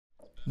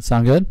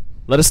Sound good?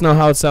 Let us know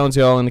how it sounds,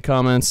 y'all, in the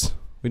comments.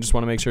 We just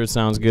want to make sure it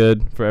sounds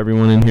good for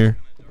everyone in here.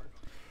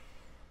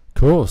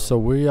 Cool. So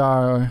we're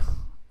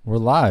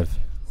live.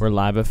 We're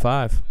live at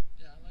 5.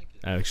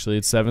 Actually,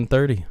 it's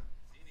 7:30.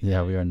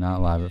 Yeah, we are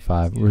not live at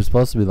 5. We're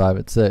supposed to be live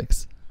at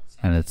 6,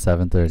 and it's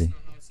 7:30.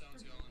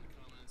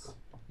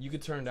 You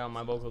could turn down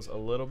my vocals a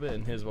little bit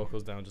and his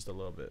vocals down just a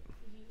little bit.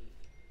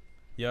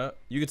 Yeah,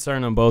 you could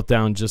turn them both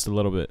down just a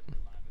little bit.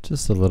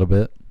 Just a little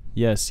bit.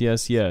 Yes,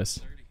 yes, yes.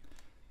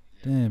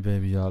 Damn,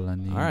 baby, all I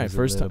need. All right, is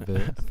first a little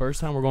time. bit. First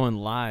time we're going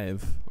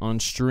live on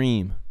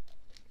stream.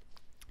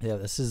 Yeah,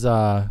 this is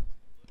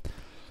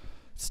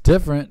it's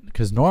different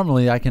because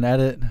normally I can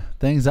edit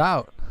things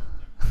out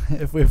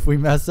if we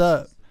mess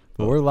up,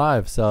 but we're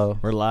live, so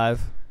We're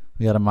live.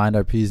 we got to mind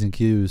our P's and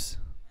Q's.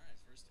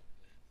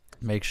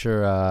 Make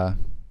sure.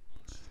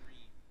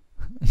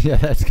 Yeah,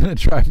 that's gonna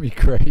drive me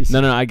crazy.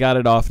 No, I got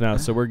it off now,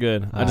 so we're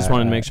good. I just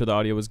wanted to make Alright. sure the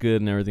audio was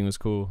good and everything was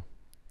cool.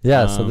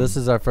 Yeah, so this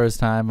is our first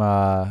time.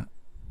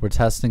 We're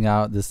testing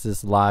out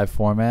this live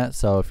format.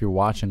 So if you're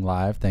watching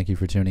live, thank you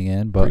for tuning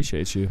in. But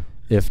Appreciate you.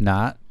 if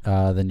not,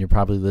 then you're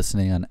probably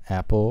listening on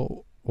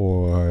Apple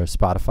or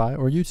Spotify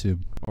or YouTube,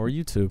 Or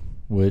YouTube.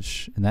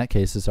 which in that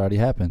case has already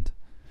happened.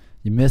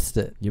 You missed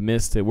it. You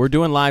missed it. We're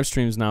doing live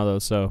streams now, though,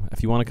 so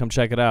if you want to come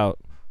check it out,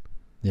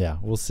 Yeah,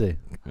 we'll see.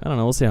 I don't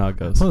know. We'll see how it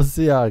goes. We'll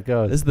see how it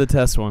goes. This is the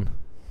test one.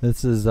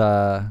 This is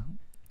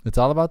it's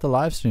all about the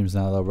live streams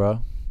now, though,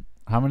 bro.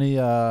 How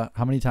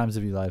many times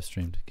have you live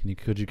streamed?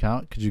 Could you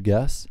count? Could you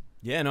guess?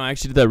 Yeah, no, I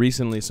actually did that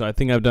recently, so I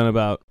think I've done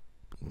about,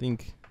 I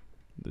think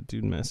the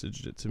dude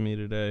messaged it to me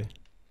today.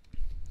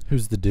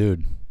 Who's the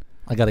dude?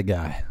 I got a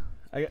guy.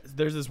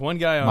 There's this one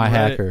guy on My Reddit.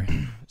 hacker.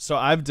 So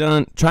I've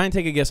done, try and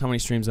take a guess how many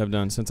streams I've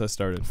done since I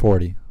started.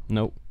 40.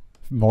 Nope.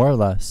 More or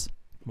less?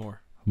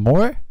 More.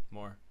 More?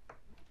 More.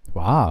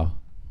 Wow.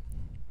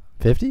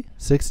 50?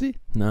 60?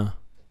 No.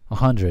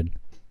 100.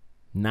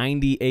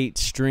 98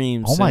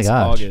 streams Oh my since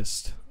gosh.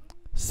 August.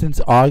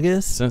 Since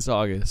August? Since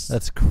August.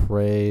 That's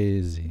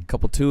crazy.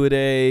 Couple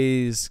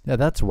two-a-days, Yeah,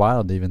 that's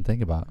wild to even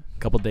think about.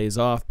 couple days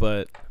off,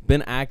 but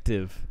been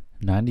active.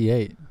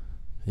 98.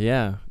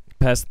 Yeah.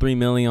 Past 3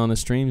 million on the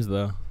streams,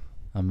 though.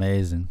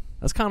 Amazing.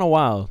 That's kind of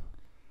wild.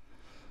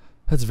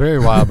 That's very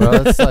wild, bro.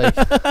 That's like,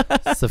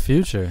 it's the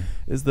future.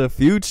 It's the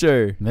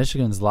future.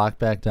 Michigan's locked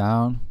back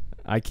down.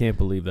 I can't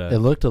believe that. It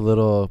looked a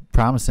little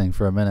promising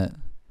for a minute.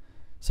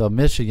 So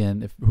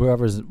Michigan, if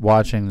whoever's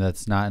watching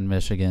that's not in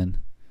Michigan,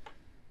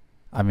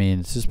 I mean,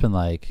 it's just been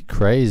like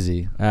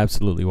crazy.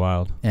 Absolutely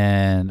wild.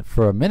 And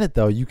for a minute,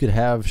 though, you could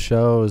have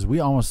shows.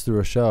 We almost threw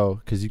a show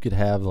because you could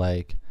have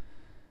like,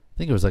 I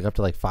think it was like up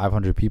to like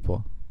 500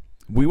 people.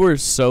 We were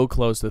so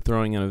close to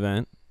throwing an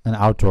event. An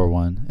outdoor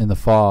one in the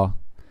fall.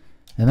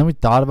 And then we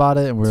thought about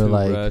it and we were Too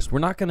like, rushed. We're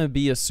not going to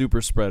be a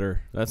super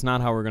spreader. That's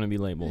not how we're going to be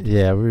labeled.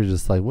 yeah, we were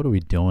just like, what are we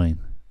doing?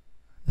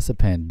 It's a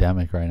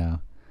pandemic right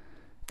now.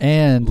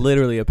 And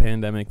Literally a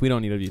pandemic. We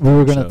don't need to be. we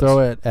were going to throw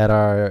it at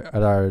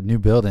our new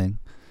building,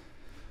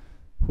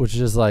 which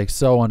is like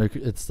so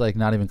it's like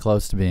not even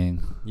close to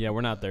being Yeah,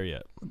 we're not there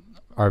yet.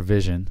 our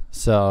vision.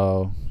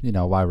 So,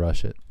 why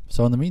rush it?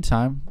 So in the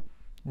meantime,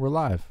 we're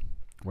live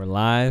We're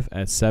live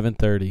at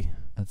 7:30.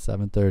 at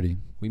 7:30.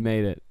 We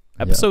made it.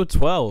 Yeah. Episode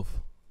 12.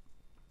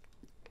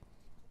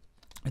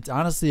 It's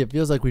honestly, it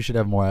feels like we should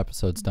have more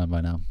episodes done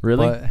by now.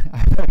 Really? But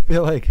I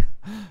feel like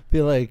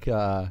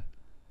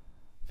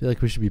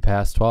we should be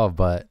past 12,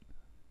 but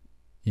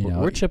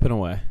We're chipping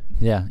away.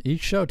 yeah,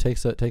 each show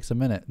takes a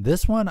minute.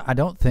 This one I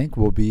don't think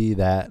will be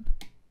that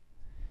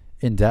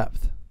in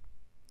depth.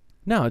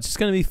 No, it's just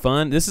going to be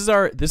fun. This is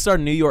our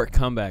New York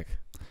comeback.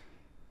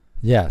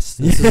 Yes,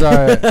 this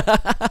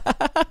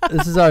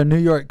is our New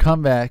York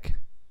comeback.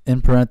 In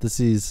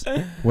parentheses,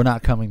 we're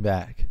not coming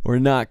back. We're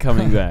not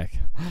coming back.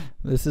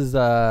 This is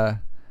so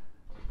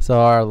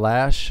our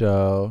last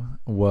show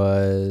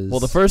was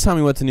Well, the first time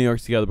we went to New York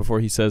together, before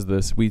he says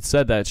this, we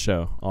said that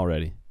show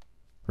already,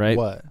 right?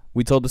 What?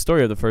 We told the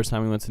story of the first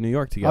time we went to New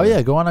York together. Oh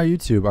yeah, go on our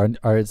YouTube.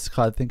 Our it's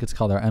called, I think it's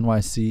called our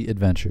NYC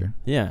adventure.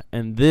 Yeah,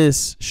 and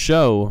this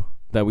show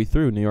that we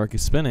threw, New York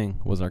is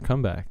Spinning, was our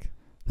comeback.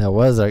 That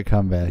was our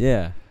comeback.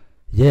 Yeah.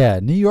 Yeah,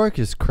 New York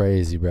is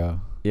crazy, bro.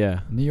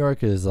 Yeah. New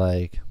York is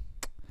like,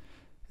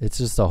 it's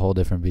just a whole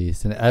different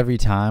beast. And every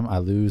time I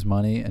lose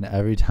money, and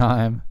every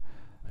time,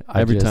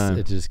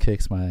 it just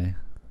kicks my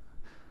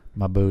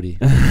booty.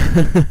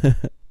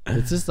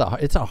 It's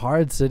a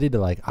hard city to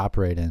like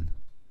operate in.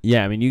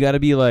 Yeah, I mean, you got to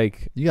be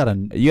like, You gotta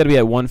be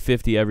at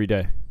 150 every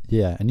day.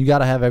 Yeah, and you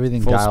gotta have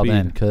everything Full dialed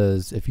in, speed.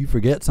 because if you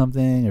forget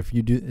something, if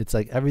you do, it's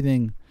like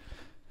everything,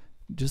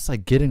 just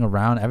like getting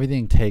around,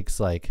 everything takes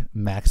like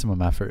maximum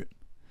effort.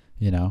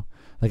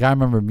 Like I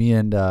remember me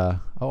and I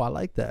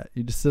like that.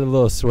 You just did a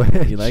little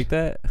switch. You like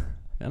that?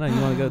 I know,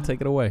 you want to go take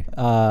it away.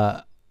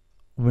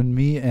 When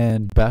me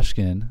and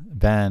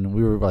Ben,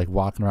 we were like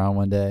walking around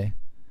one day.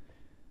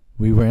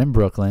 We were in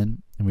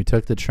Brooklyn and we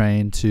took the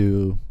train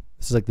to,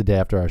 this is like the day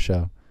after our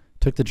show,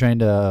 took the train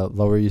to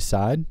Lower East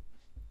Side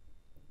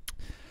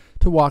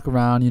to walk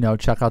around,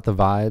 check out the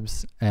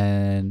vibes,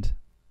 and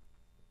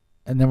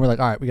then we're like,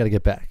 all right, we got to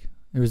get back.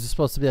 It was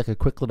supposed to be like a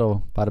quick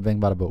little bada bing,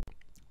 bada boop.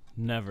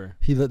 Never.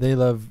 They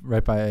live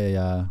right by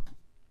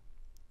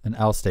an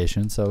L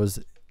station, so it was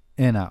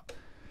in and out.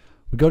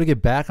 We go to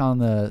get back on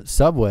the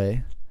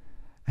subway,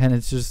 and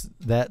it's just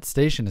that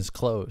station is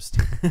closed.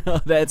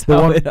 That's The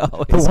how one- it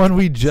always. The one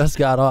we just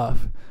got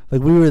off.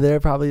 Like, we were there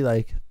probably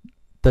like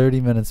 30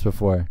 minutes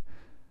before.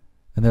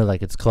 And they're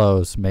like, it's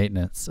closed,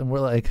 maintenance. And we're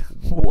like,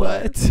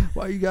 what?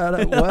 Why you got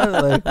it? What?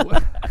 Like,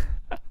 what?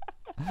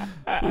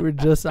 We were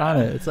just on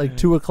it. It's like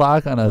 2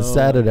 o'clock on a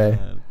Saturday.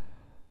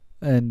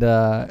 And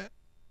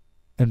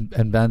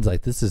Ben's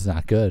like, this is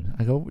not good.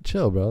 I go,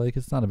 chill, bro. Like,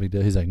 it's not a big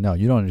deal. He's like, no,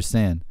 you don't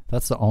understand.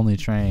 That's the only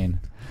train.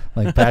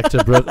 Like, back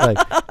to Brooklyn.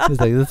 Like, he's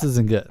like, this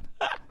isn't good.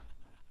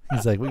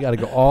 He's like, we got to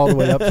go all the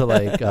way up to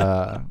like,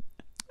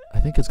 I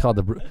think it's called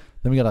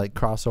then we got to like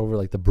cross over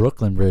like the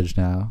Brooklyn Bridge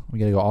now. We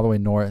got to go all the way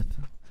north.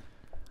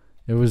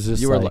 It was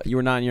just You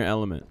were not in your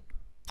element.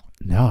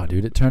 No,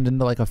 dude. It turned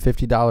into like a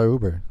 $50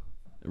 Uber.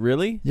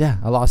 Really? Yeah,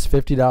 I lost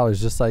 $50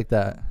 just like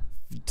that.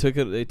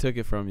 They took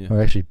it from you.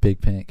 Or actually,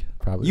 Big Pink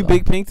probably. You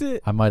big pinked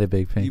it? I might have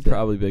Big Pinked You it.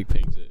 probably big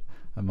pinked it.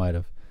 I might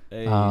have.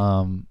 Hey.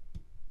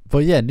 But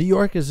yeah, New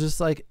York is just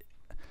like,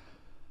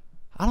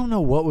 I don't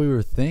know what we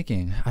were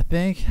thinking. I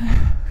think,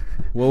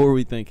 What were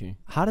we thinking?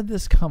 how did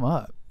this come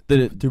up?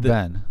 Through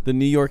Ben. The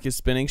New York is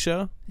Spinning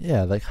show?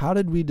 Yeah, like how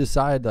did we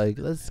decide like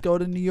let's go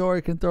to New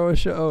York and throw a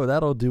show?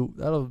 That'll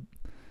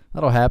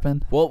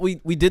happen. Well, we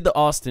did the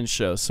Austin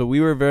show, so we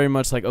were very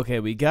much like,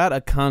 okay, we got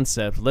a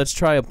concept. Let's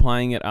try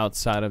applying it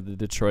outside of the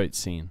Detroit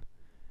scene.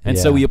 And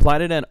so Yeah. we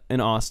applied it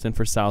in Austin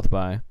for South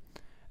by.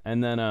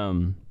 And then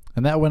And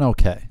that went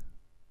okay.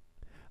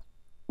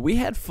 we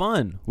had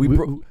fun. We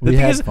The thing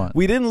had is, fun.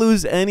 we didn't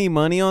lose any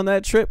money on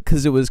that trip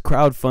because it was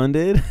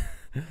crowdfunded.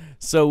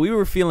 So we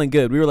were feeling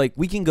good. We were like,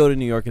 we can go to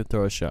New York and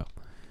throw a show.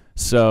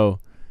 So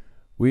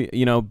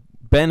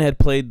Ben had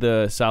played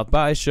the South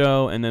by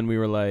show, and then we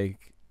were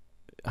like,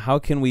 how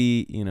can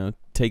we,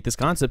 take this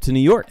concept to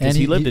New York? Because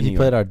he lived in New He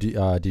York. played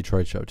our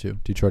Detroit show too.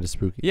 Detroit is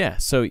spooky. Yeah,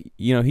 so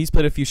he's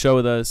played a few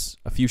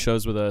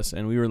shows with us,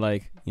 and we were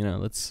like,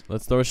 let's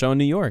throw a show in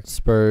New York.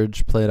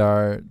 Spurge played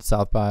our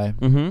South by.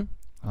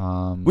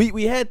 Mm-hmm.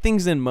 We had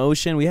things in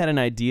motion. We had an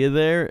idea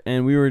there,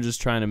 and we were just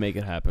trying to make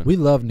it happen. We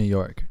love New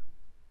York.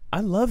 I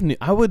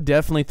would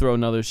definitely throw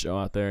another show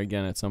out there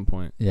again at some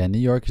point. Yeah, New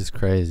York is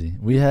crazy.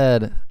 You got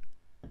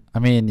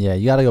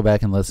to go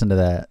back and listen to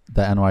the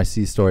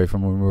NYC story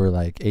from when we were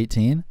like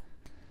 18.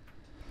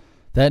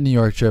 That New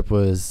York trip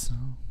was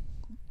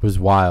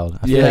wild.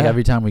 I feel like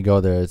every time we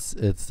go there, I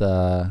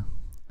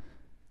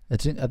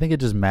think it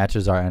just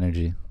matches our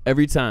energy.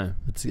 Every time.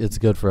 It's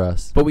good for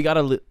us. But we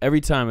gotta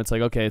every time it's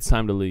like, okay, it's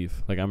time to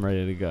leave. Like, I'm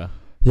ready to go.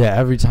 Yeah,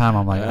 every time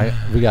I'm like,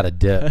 we got to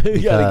dip.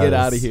 We gotta get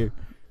out of here.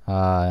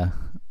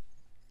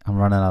 I'm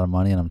running out of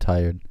money and I'm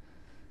tired.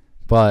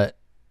 But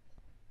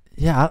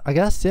yeah, I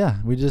guess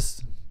we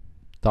just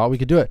thought we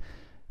could do it.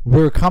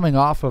 We were coming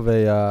off of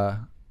a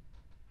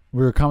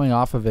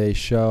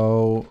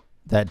show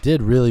that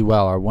did really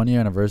well. Our 1 year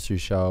anniversary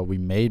show. We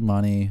made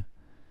money.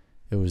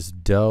 It was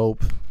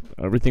dope.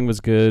 Everything was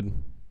good.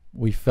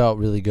 We felt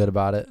really good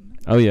about it.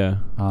 Oh yeah.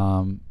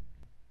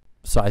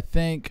 So I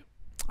think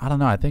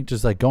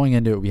just like going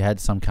into it, we had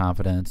some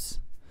confidence.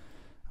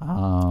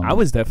 I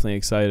was definitely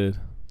excited.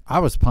 I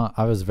was pumped.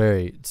 I was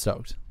very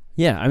stoked.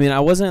 Yeah, I mean, I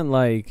wasn't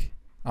like,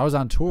 I was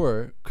on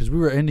tour because we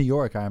were in New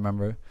York. I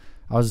remember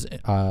I was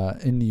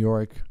in New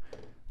York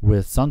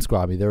with Sun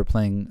Squabby. They were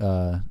playing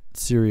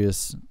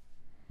Sirius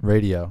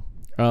Radio.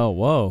 oh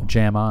whoa,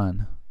 Jam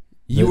On.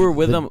 you were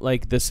with them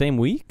like the same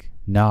week?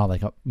 No,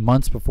 like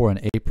months before in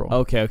April.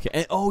 Okay.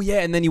 And,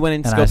 and then you went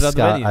and And scoped out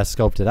the venue. I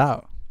scoped it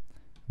out.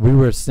 We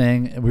were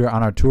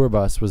on our tour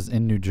bus was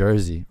in New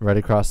Jersey, right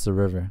across the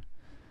river.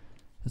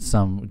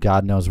 Some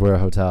God knows where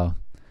hotel.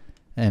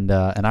 And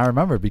I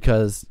remember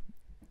because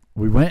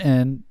we went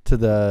in to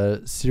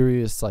the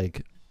Sirius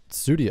like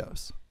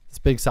studios, this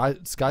big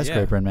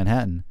skyscraper in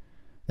Manhattan.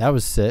 That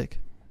was sick.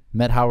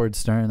 Met Howard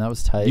Stern. That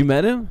was tight. You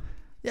met him?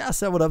 Yeah, I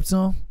said what up to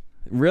him.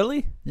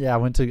 Really? Yeah, I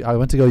went to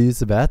go use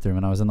the bathroom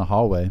and I was in the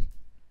hallway,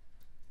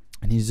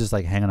 and he's just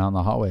like hanging out in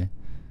the hallway.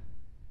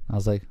 I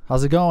was like,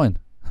 "How's it going?"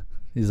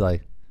 He's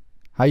like,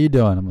 "How you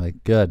doing?" I'm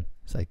like, "Good."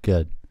 He's like,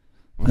 "Good."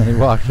 And then he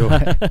walked away.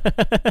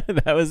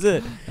 That was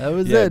it. That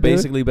was Yeah, it.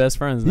 basically best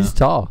friends now. He's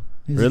tall.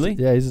 Really?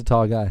 Yeah, he's a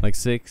tall guy. Like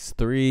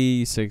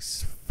 6'3",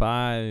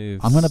 6'5".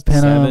 I'm gonna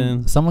pin 7.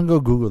 him. Someone go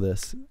Google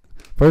this.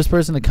 First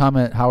person to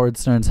comment Howard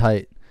Stern's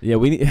height Yeah,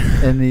 we need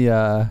in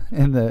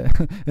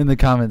the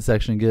comment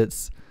section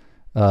gets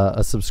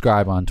a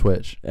subscribe on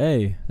Twitch.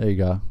 Hey, There you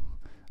go.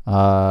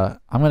 I'm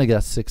gonna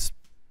guess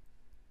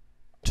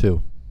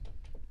 6'2".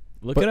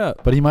 look it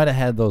up. But he might have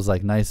had those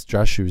like nice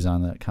dress shoes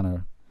on that kind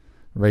of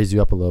raise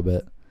you up a little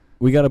bit.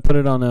 We got to put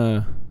it on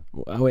a.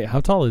 Wait, how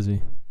tall is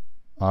he?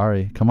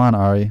 Ari, come on,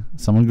 Ari.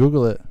 Someone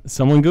Google it.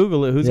 Someone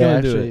Google it. Who's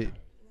gonna do it?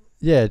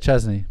 Yeah,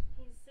 Chesney.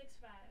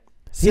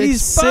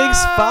 He's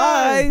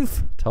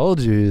 6'5". Told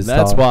you he's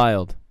That's tall.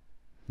 wild.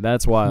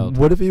 That's wild.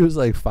 What if he was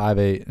like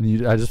 5'8"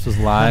 and I just was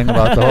lying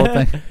about the whole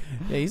thing?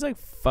 Yeah, he's like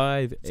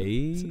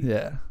 5'8".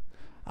 Yeah.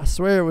 I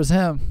swear it was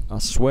him. I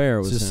swear it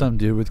was It's just him. some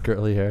dude with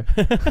curly hair.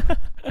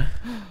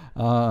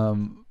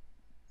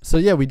 So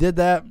yeah, we did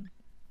that.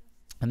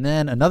 And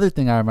then another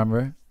thing I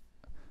remember,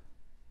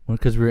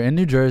 because we were in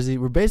New Jersey,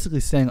 we're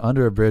basically staying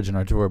under a bridge in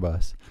our tour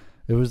bus.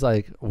 It was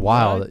like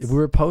wild. What? We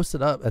were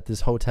posted up at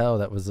this hotel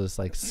that was just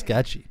like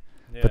sketchy,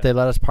 Yeah. but they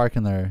let us park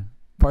in their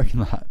parking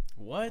lot.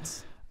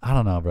 What? I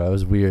don't know, bro. It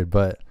was weird,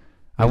 but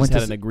I We went just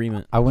to had an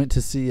agreement. I went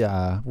to see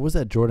what was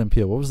that Jordan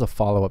Peele? What was the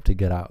follow up to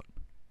Get Out?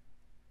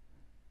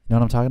 You know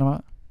what I'm talking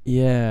about?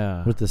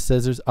 Yeah. With the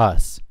scissors,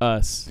 Us.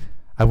 Us.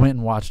 I went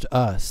and watched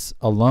Us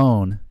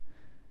alone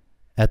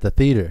at the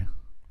theater.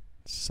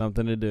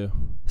 Something to do.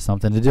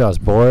 Something to do. I was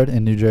bored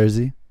in New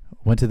Jersey.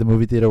 Went to the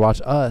movie theater,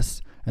 watched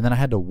Us, and then I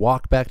had to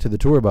walk back to the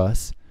tour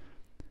bus,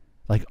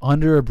 like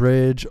under a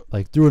bridge,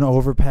 like through an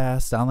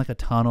overpass, down like a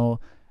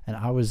tunnel, and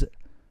I was,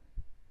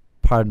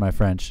 pardon my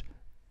French,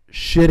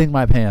 shitting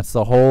my pants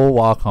the whole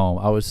walk home.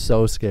 I was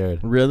so scared.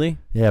 Really?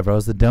 Yeah, bro, it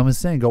was the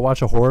dumbest thing. Go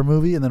watch a horror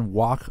movie and then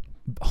walk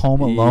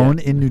home alone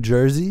in New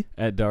Jersey.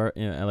 At dark,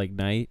 at like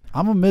night.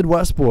 I'm a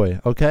Midwest boy,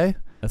 okay?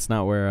 That's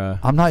not where.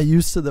 I'm not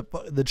used to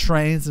the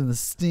trains and the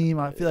steam.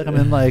 I feel like I'm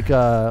in like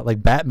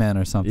Batman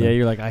or something. Yeah,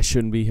 you're like, I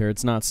shouldn't be here.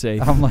 It's not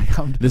safe. I'm like,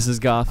 This is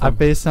Gotham. I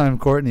FaceTimed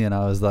Courtney and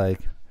I was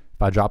like,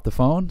 if I drop the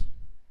phone,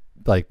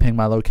 like ping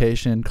my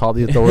location, call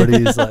the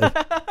authorities, like,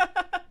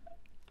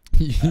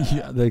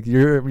 like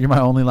you're my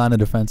only line of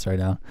defense right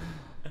now.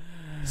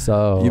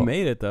 So You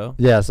made it though.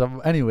 yeah. So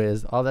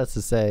anyways, all that's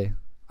to say,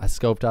 I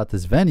scoped out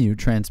this venue,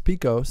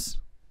 Transpecos,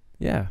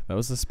 Yeah, that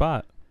was the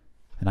spot.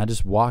 and I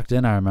just walked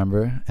in. I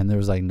remember, and there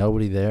was like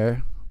nobody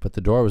there, but the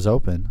door was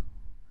open,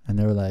 and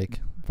they were like,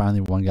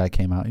 finally one guy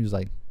came out. He was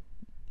like,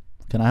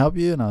 "Can I help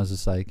you?" And I was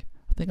just like,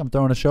 "I think I'm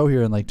throwing a show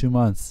here in like 2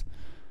 months,"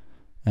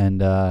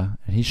 and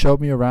he showed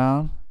me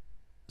around.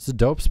 It's a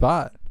dope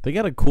spot. They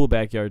got a cool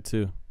backyard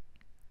too.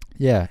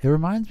 Yeah, it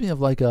reminds me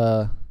of like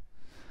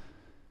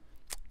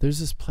there's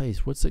this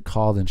place. What's it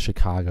called in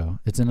Chicago?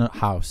 It's in a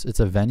house. It's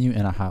a venue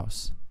in a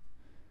house.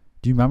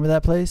 Do you remember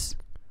that place?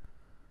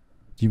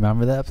 Do you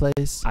remember that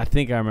place? I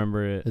think I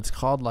remember it. It's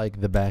called like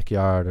the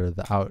backyard or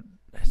the out.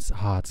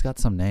 It's got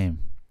some name.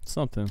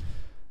 Something.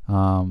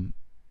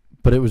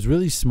 But it was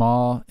really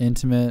small,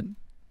 intimate,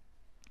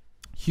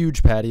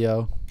 huge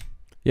patio.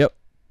 Yep.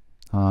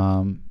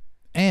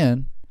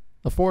 And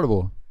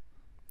affordable.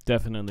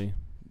 Definitely.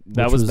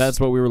 Which That's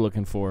what we were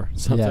looking for.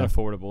 Something Yeah.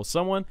 affordable.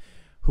 Someone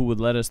who would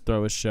let us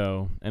throw a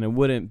show and it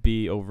wouldn't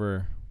be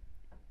over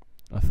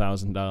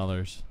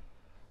 $1,000.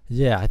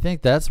 Yeah, I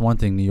think that's one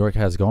thing New York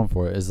has going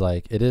for it is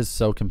like it is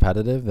so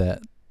competitive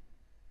that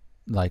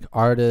like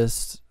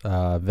artists,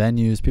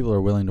 venues, people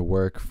are willing to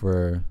work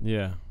for,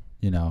 Yeah.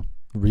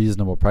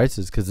 reasonable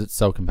prices because it's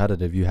so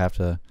competitive. You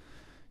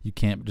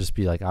can't just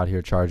be like out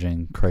here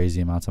charging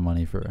crazy amounts of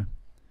money for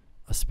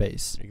a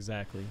space.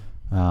 Exactly.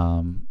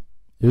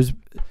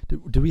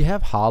 Do we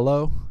have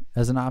Hollow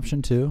as an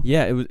option too?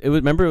 Yeah, it was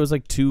remember it was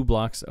like 2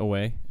 blocks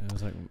away. It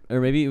was like, or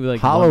maybe it was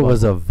like Hollow 1 block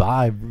was a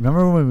vibe.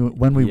 Remember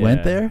when we went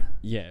Yeah. there?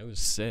 Yeah, it was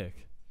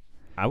sick.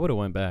 I would have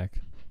went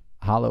back.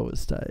 Hollow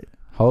was tight.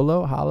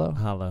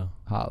 Hollow.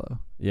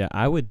 Yeah,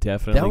 I would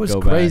definitely That was go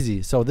crazy.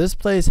 back. So this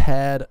place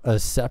had a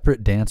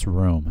separate dance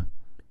room.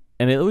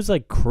 And it was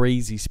like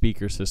crazy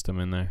speaker system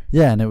in there.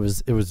 Yeah, and it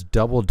was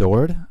double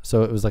doored,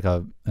 so it was like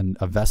a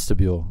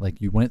vestibule. Like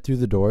you went through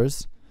the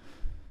doors,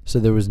 so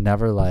there was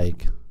never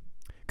like.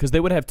 Because they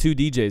would have 2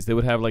 DJs. They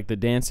would have like the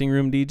dancing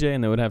room DJ,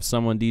 and they would have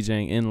someone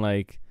DJing in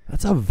like.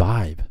 That's a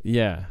vibe.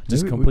 Yeah,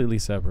 just Maybe completely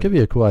separate. Could be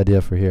a cool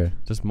idea for here.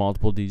 Just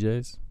multiple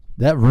DJs.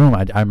 That room,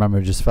 I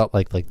remember, just felt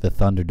like the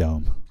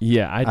Thunderdome.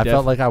 Yeah, I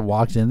felt like I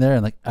walked in there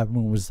and like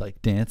everyone was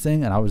like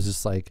dancing, and I was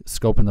just like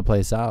scoping the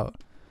place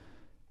out.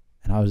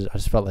 And I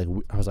just felt like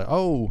I was like,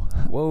 oh,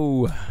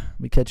 whoa, let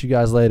me catch you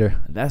guys later.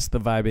 that's the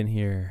vibe in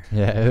here.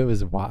 Yeah, it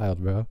was wild,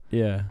 bro.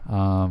 Yeah.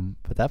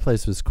 But that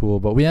place was cool.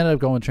 But we ended up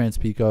going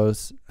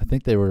Transpecos. I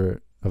think they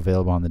were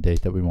available on the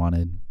date that we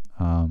wanted.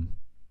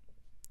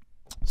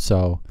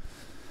 So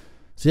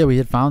yeah, we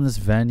had found this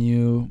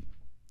venue.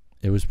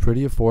 It was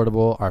pretty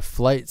affordable. Our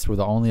flights were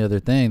the only other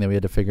thing that we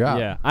had to figure out.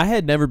 Yeah, I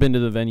had never been to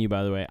the venue,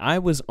 by the way. I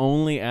was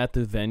only at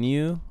the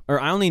venue, or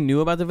I only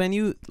knew about the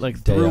venue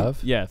like Day through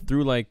of? Yeah,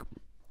 through like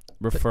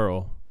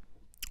referral.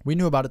 We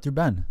knew about it through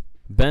Ben.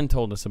 Ben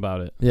told us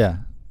about it. Yeah.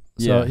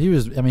 So Yeah.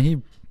 he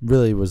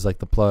really was like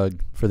the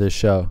plug for this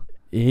show.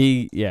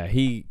 He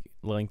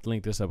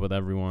linked us up with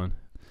everyone.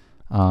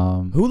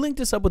 Who? Who linked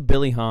us up with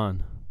Billy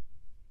Hahn?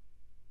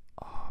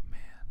 Oh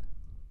man,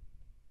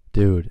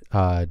 dude.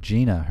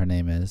 Gina, her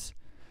name is.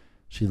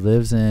 She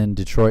lives in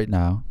Detroit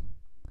now.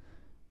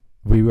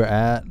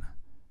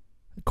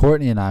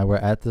 Courtney and I were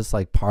at this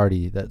like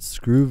party that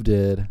Scroove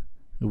did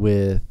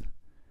with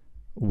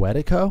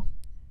Wedico.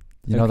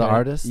 You know the Okay.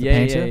 artist, the Yeah,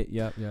 painter?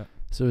 yeah.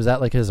 So it was at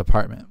like his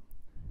apartment.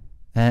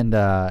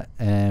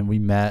 And we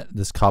met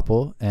this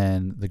couple,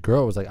 and the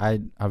girl was like,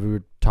 we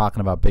were talking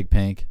about Big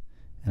Pink,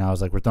 and I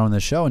was like, we're throwing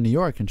this show in New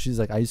York, and she's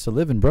like, I used to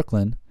live in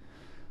Brooklyn.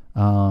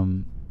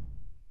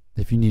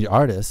 If you need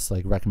artists,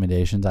 like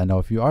recommendations, I know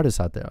a few artists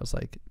out there. I was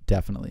like,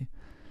 definitely.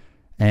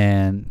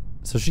 And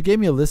so she gave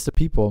me a list of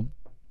people,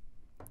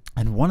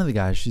 and one of the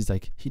guys, she's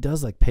like, he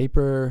does like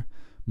paper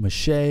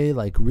mache,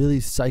 like really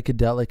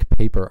psychedelic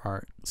paper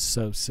art.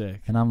 So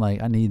sick. And I'm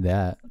like, I need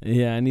that.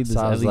 Yeah, I need to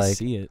at least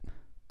see it.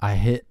 I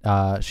hit.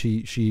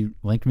 She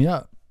linked me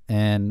up,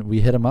 and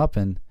we hit him up,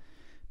 and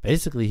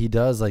basically he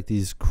does like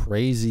these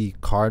crazy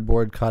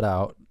cardboard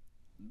cutout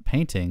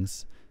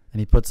paintings, and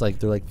he puts like,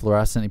 they're like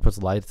fluorescent. He puts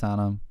lights on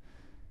them.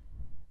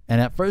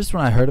 And at first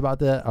when I heard about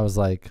that, I was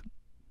like,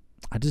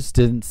 I just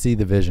didn't see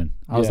the vision.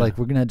 I was like,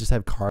 we're gonna just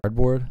have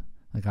cardboard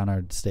like on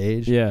our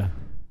stage. Yeah.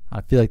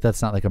 I feel like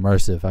that's not like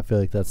immersive. I feel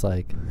like that's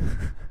like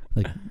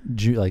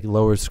like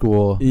lower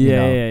school,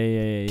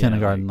 yeah,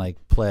 kindergarten like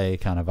play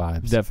kind of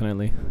vibes.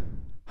 Definitely.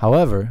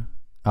 However,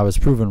 I was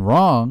proven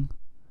wrong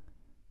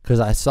because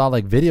I saw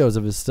like videos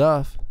of his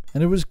stuff,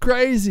 and it was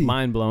crazy,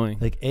 mind blowing.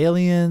 Like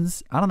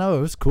aliens. I don't know.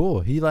 It was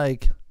cool. He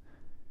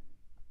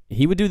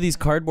would do these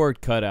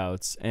cardboard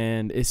cutouts,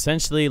 and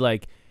essentially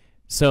like,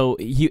 so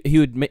he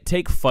would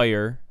take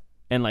fire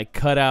and like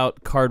cut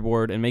out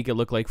cardboard and make it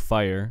look like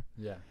fire.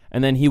 Yeah.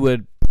 And then he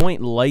would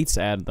point lights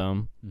at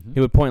them. Mm-hmm. He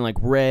would point like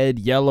red,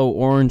 yellow,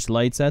 orange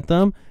lights at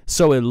them,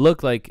 so it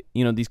looked like,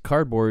 you know, these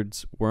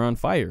cardboards were on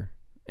fire.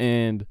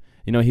 And,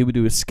 you know, he would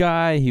do a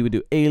sky, he would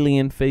do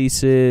alien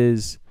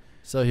faces.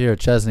 So here,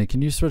 Chesney,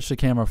 can you switch to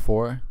camera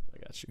 4? I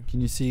got you.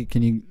 Can you see?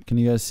 Can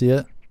you guys see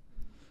it?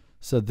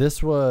 So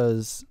that's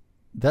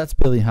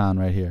Billy Hahn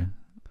right here.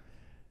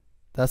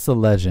 That's the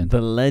legend.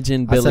 The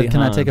legend Billy Hahn. I said,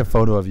 can I take a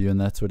photo of you? And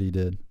that's what he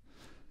did.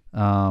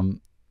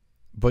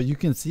 But you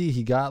can see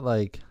he got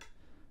like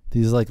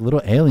these like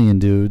little alien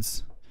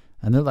dudes,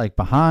 and they're like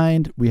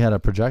behind. We had a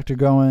projector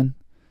going.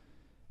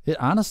 It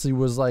honestly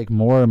was like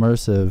more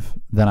immersive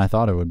than I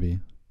thought it would be.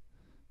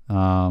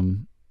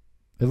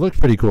 It looked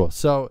pretty cool.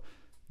 So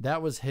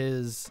that was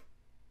his.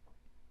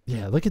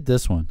 Yeah, look at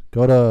this one.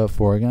 Go to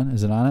 4 again.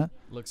 Is it on it?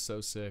 Looks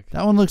so sick.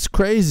 That one looks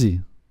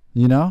crazy.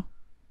 You know,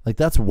 like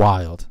that's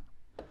wild.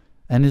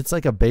 And it's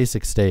like a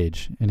basic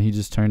stage, and he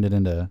just turned it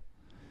into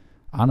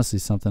honestly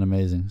something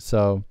amazing.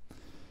 So,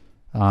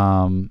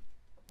 so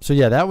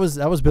yeah, that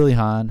was Billy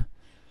Hahn.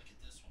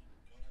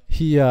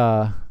 You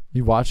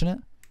watching it?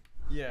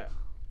 Yeah.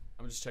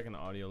 I'm just checking the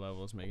audio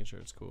levels, making sure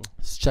it's cool.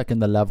 Just checking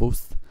the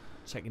levels.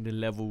 Checking the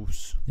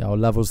levels. Yeah, our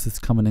levels is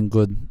coming in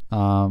good.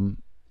 So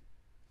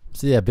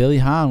yeah, Billy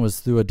Hahn was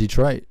through a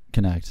Detroit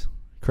connect.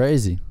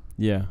 Crazy.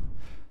 Yeah.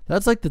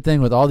 That's like the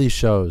thing with all these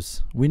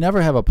shows. We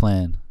never have a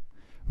plan.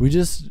 We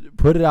just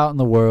put it out in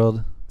the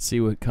world. See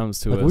what comes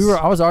to us.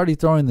 I was already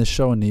throwing this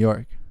show in New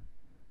York.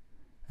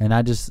 And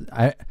that's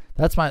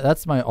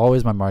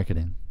always my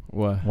marketing.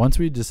 What? Once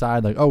we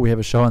decide like, oh, we have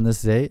a show on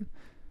this date,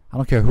 I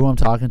don't care who I'm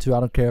talking to. I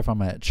don't care if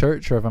I'm at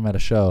church or if I'm at a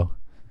show.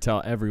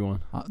 Tell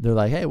everyone. They're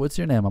like, hey, what's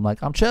your name? I'm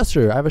like, I'm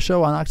Chester. I have a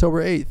show on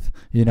October 8th.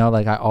 You know,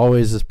 like I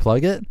always just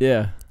plug it.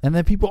 Yeah. And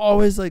then people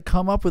always like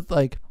come up with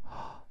like,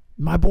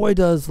 my boy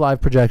does live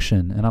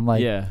projection. And I'm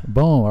like, yeah,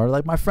 boom. Or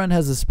like my friend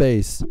has a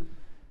space.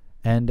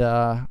 And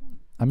I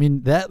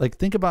mean, that, like,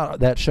 think about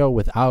that show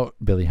without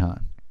Billy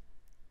Hahn.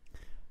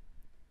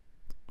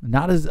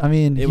 Not as, I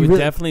mean, it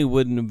definitely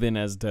wouldn't have been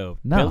as dope.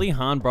 No. Billy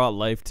Hahn brought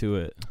life to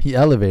it. He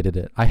elevated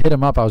it. I hit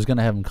him up. I was going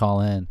to have him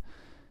call in.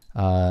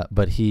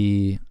 But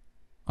he,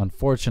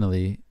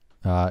 unfortunately,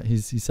 he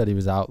said he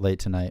was out late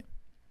tonight.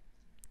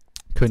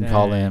 Couldn't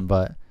call in,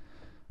 but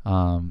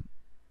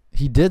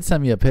he did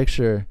send me a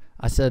picture.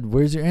 I said,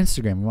 where's your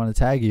Instagram? We want to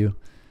tag you.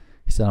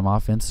 He said, I'm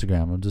off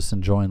Instagram. I'm just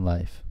enjoying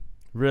life.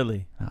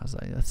 Really? And I was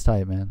like, that's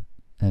tight, man.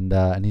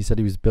 And he said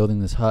he was building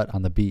this hut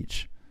on the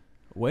beach.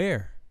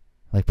 Where?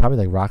 Like probably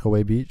like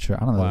Rockaway Beach, or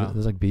I don't know. Wow.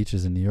 There's like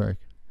beaches in New York.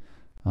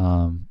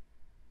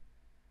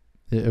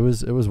 It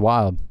was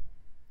wild.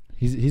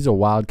 He's a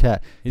wild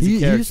cat. He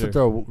used to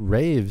throw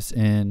raves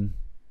in.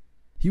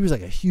 He was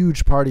like a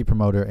huge party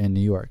promoter in New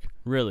York.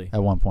 Really?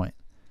 At one point,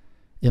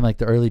 in like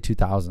the early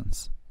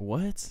 2000s.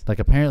 What? Like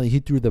apparently he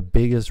threw the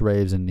biggest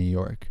raves in New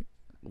York.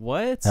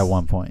 What? At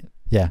one point,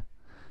 yeah.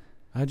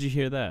 How'd you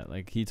hear that?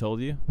 Like he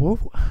told you? Well,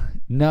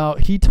 no,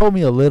 he told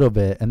me a little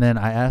bit, and then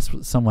I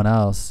asked someone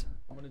else.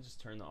 I'm gonna just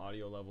turn the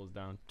audio levels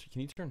down.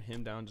 Can you turn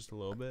him down just a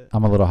little bit?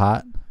 I'm a little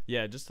hot.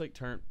 Yeah, just like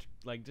turn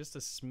like just a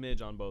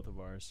smidge on both of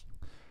ours.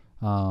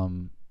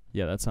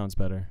 Yeah, that sounds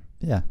better.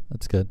 Yeah,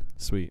 that's good.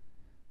 Sweet.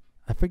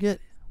 I forget,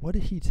 what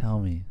did he tell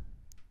me?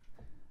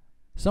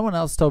 Someone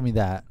else told me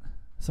that.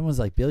 Someone's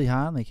like, Billy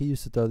Hahn, like he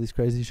used to throw these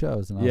crazy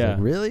shows, and I was like,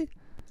 really?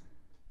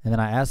 And then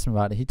I asked him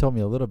about it. He told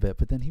me a little bit,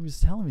 but then he was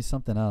telling me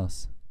something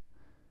else.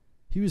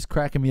 He was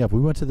cracking me up. We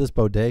went to this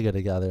bodega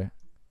together,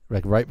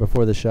 like right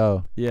before the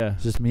show. Yeah.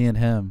 Just me and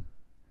him.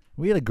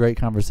 We had a great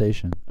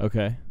conversation.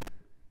 Okay.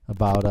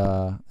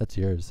 About that's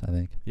yours, I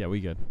think. Yeah,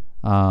 we good.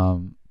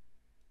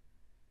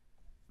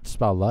 Just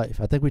about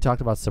life. I think we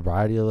talked about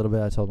sobriety a little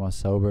bit. I told him I was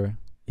sober.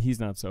 He's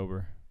not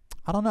sober.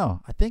 I don't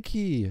know. I think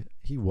he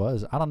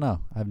was. I don't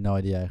know. I have no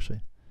idea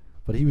actually.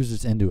 But he was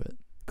just into it.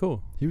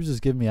 Cool. He was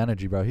just giving me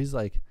energy, bro. He's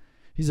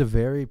a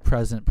very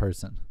present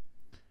person.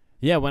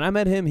 Yeah, when I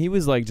met him, he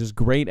was like just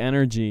great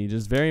energy,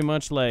 just very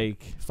much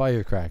like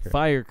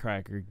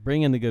Firecracker.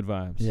 bringing the good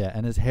vibes. Yeah,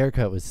 and his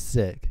haircut was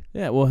sick.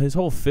 Yeah, well, his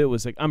whole fit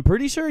was like. I'm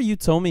pretty sure you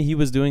told me he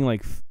was doing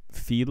like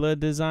Fila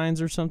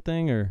designs or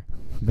something, or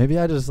maybe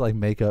I just like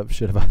make up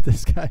shit about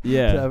this guy.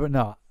 Yeah,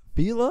 no,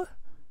 Fila.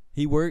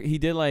 He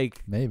did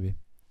like maybe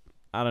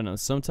I don't know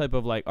some type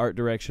of like art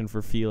direction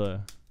for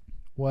Fila.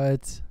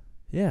 What?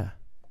 Yeah.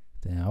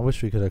 Damn, I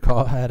wish we could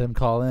have had him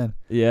call in.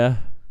 Yeah.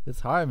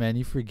 It's hard, man.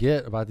 You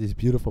forget about these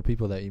beautiful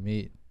people that you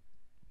meet.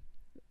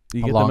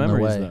 You get along the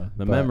memories, the way, though.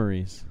 The but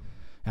memories.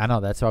 I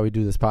know. That's why we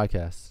do this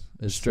podcast.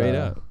 It's Straight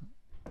up.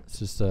 It's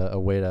just a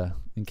way to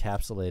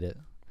encapsulate it.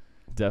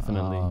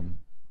 Definitely.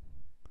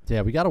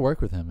 Yeah, we got to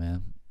work with him,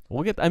 man.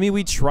 We'll get. I mean,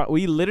 we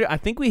literally. I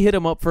think we hit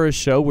him up for a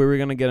show where we were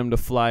gonna get him to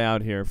fly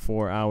out here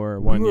for our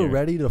 1 year. We were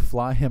ready to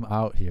fly him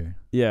out here.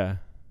 Yeah.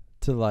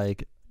 To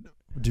like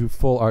do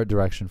full art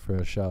direction for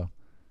a show.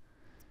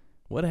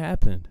 What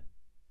happened?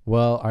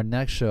 Well, our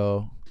next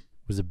show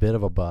was a bit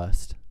of a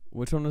bust.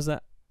 Which one was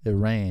that? It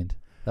rained.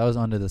 That was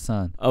Under the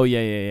Sun. Oh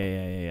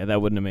yeah.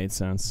 That wouldn't have made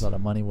sense. A lot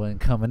of money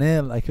wasn't coming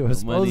in like it was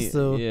supposed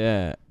to.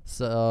 Yeah.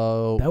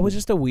 So that was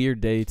just a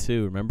weird day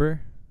too.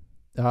 Remember?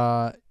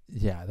 Yeah,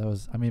 that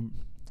was. I mean,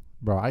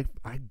 bro, I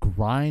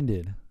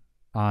grinded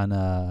on.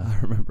 I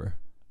remember.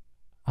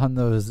 On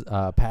those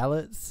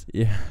pallets.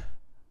 Yeah.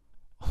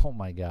 Oh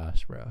my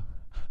gosh, bro,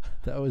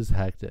 that was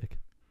hectic.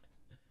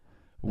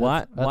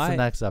 What? That's Why? The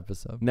next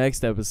episode.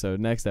 Next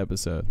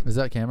episode. Is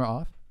that camera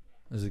off?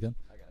 Is it good?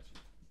 I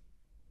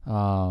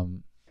got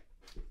you.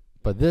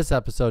 But this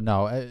episode,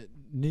 no.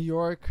 New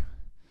York.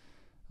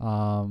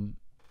 Yeah,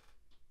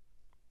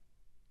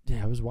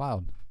 it was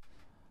wild.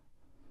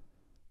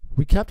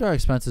 We kept our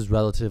expenses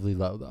relatively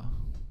low, though.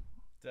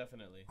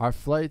 Definitely. Our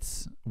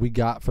flights, we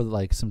got for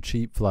like some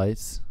cheap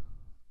flights.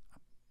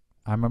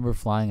 I remember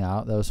flying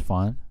out. That was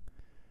fun.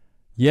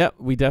 Yep,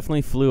 we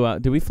definitely flew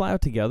out. Did we fly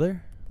out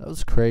together? That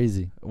was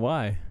crazy.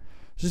 Why?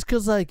 Just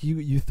because, like,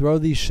 you throw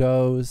these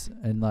shows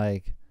and,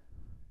 like,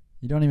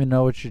 you don't even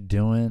know what you're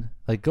doing.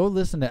 Like, go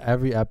listen to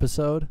every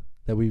episode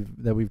that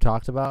we've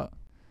talked about.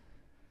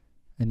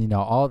 And, you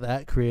know, all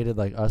that created,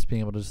 like, us being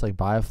able to just, like,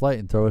 buy a flight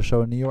and throw a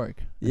show in New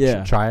York.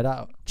 Yeah. Try it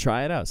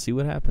out. See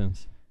what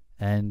happens.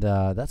 And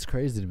that's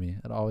crazy to me.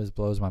 It always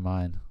blows my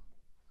mind.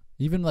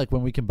 Even, like,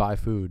 when we can buy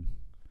food.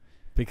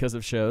 Because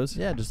of shows?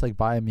 Yeah, just, like,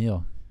 buy a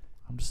meal.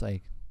 I'm just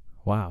like,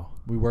 wow.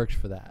 We worked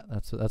for that.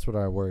 That's what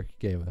our work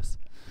gave us.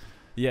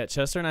 Yeah,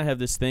 Chester and I have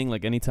this thing,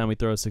 like, anytime we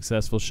throw a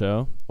successful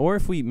show, or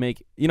if we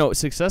make,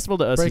 successful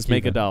to us is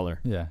make $1.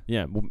 Yeah.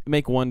 Yeah, we'll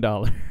make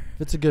 $1. If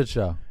it's a good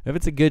show. If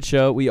it's a good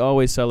show, we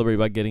always celebrate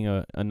by getting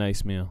a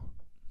nice meal.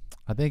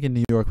 I think in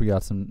New York we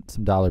got some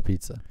dollar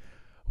pizza.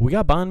 We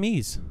got banh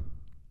mi's.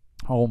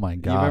 Oh, my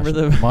gosh. You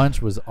remember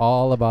Munch was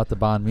all about the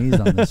banh mi's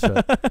on this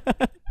show.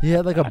 He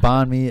had, like, a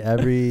banh mi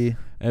every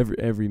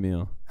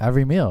meal.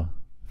 Every meal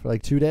for,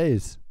 like, 2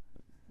 days.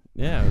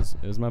 Yeah,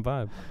 it was my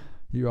vibe.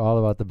 You were all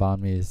about the banh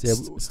mi's. Yeah,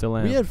 still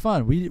am. We had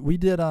fun. We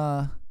did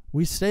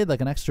we stayed like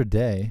an extra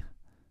day,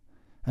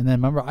 and then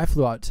remember I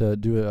flew out to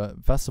do a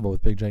festival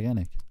with Big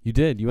Gigantic. You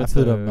did. You went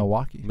to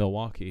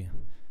Milwaukee.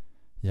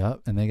 Yep,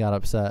 and they got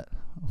upset.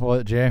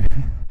 Well, Jeremy,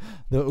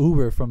 the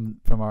Uber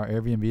from our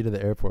Airbnb to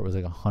the airport was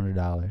like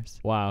 $100.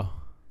 Wow.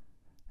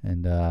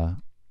 And I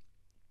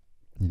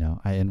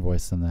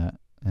invoiced them that,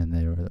 and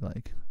they were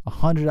like,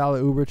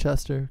 $100 Uber,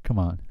 Chester. Come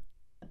on.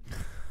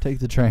 Take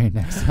the train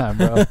next time,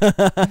 bro.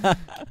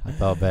 I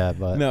felt bad,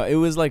 but no, it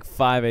was like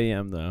 5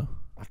 a.m. though.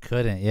 I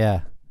couldn't.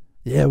 Yeah,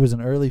 it was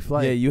an early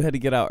flight. Yeah, you had to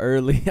get out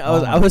early.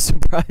 I was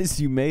surprised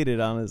you made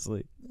it.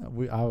 Honestly,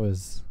 we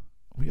always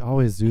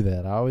do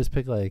that. I always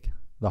pick like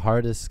the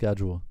hardest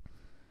schedule.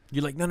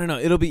 You're like, no,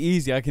 it'll be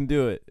easy. I can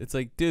do it. It's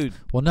like, dude.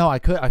 Well, no,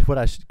 what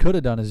I could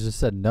have done is just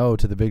said no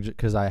to the big,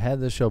 because I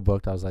had this show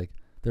booked. I was like,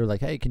 they were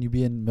like, hey, can you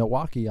be in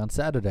Milwaukee on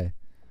Saturday?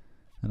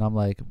 And I'm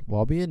like, well,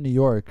 I'll be in New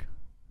York.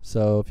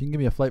 So if you can give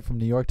me a flight from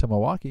New York to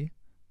Milwaukee,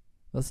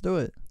 let's do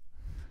it.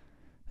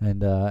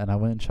 And I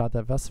went and shot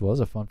that festival. It was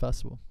a fun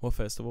festival. What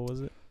festival was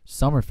it?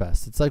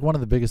 Summerfest. It's like one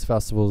of the biggest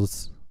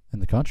festivals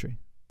in the country.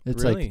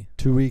 It's really? Like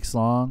 2 weeks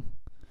long.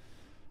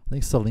 I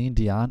think Celine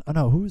Dion. Oh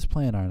no, who was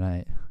playing our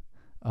night?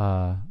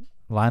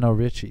 Lionel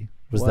Richie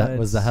was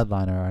the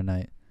headliner our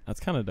night.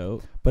 That's kind of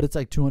dope. But it's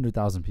like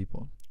 200,000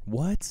 people.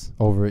 What?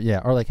 Over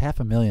or like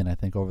 500,000 I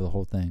think over the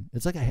whole thing.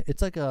 It's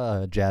like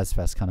a jazz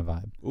fest kind of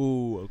vibe.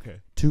 Ooh,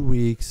 okay. 2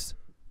 weeks,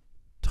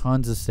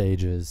 tons of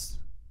stages.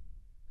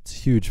 It's a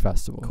huge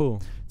festival.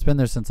 Cool. It's been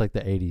there since like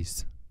the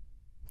 80s.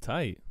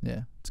 Tight.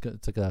 Yeah, it's good.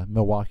 It's like a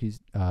Milwaukee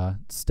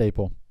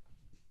staple.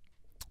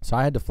 So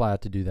I had to fly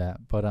out to do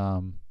that, but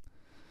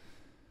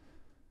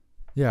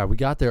yeah, we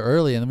got there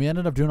early and then we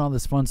ended up doing all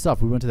this fun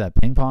stuff. We went to that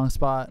ping pong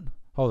spot.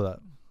 Hold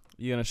up.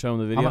 You gonna show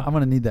them the video? I'm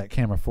gonna need that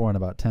camera 4 in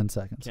about 10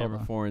 seconds.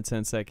 Camera 4 in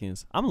 10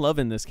 seconds. I'm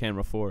loving this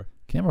camera 4.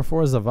 Camera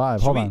 4 is a vibe.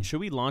 Hold on.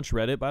 Should we launch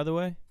Reddit, by the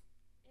way?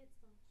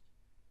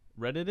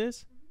 Reddit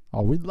is?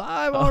 Oh, we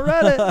live on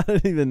Reddit. I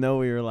didn't even know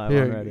we were live on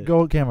Reddit.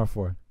 Go camera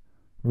 4,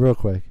 real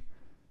quick.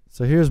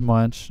 So here's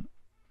Munch.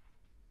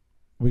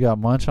 We got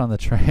Munch on the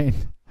train.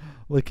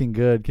 Looking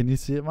good. Can you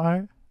see it,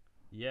 Maher?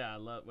 Yeah, I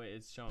love. Wait,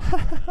 it's showing up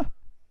right now.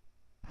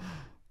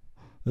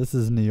 This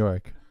is New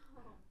York.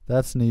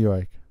 That's New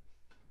York.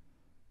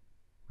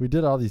 We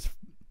did all these.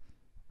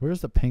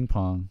 Where's the ping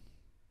pong?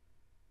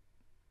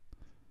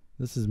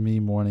 This is me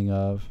morning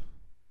of.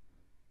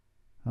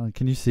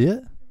 Can you see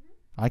it?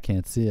 I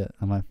can't see it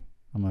on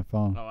my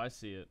phone. Oh, I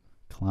see it.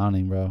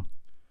 Clowning, bro.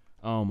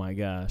 Oh my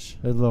gosh.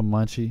 There's a little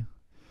Munchy.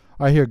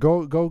 All right, here,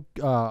 go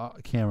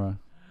camera.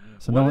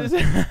 So What is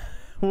it?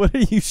 What are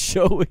you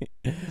showing?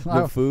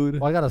 The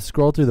food? Well, I gotta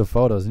scroll through the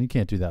photos, and you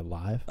can't do that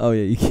live. Oh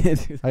yeah, you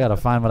can't do that. I gotta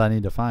find what I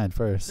need to find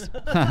first.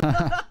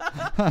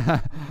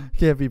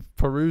 Can't be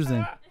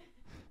perusing.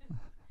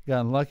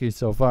 Gotten lucky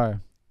so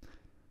far.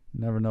 You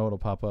never know what'll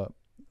pop up.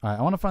 All right,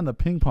 I want to find the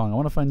ping pong. I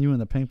want to find you in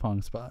the ping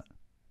pong spot.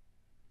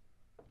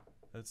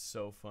 That's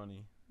so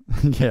funny.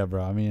 Yeah,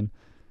 bro. I mean,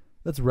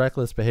 that's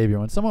reckless behavior.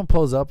 When someone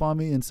pulls up on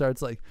me and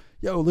starts like,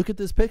 "Yo, look at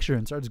this picture,"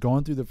 and starts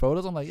going through the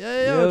photos, I'm like,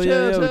 "Hey,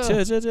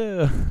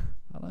 chill.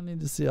 I don't need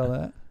to see all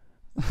that."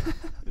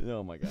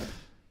 Oh my god.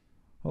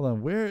 Hold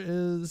on, where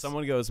is?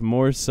 Someone goes,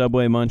 more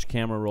Subway Munch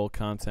camera roll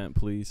content,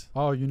 please.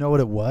 Oh, you know what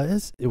it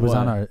was? It was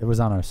What? It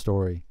was on our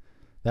story.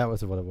 That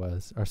was what it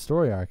was. Our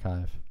story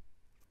archive.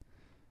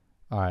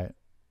 All right,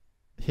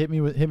 hit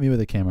me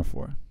with a camera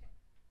 4.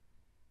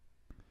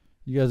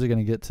 You guys are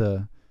gonna get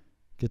to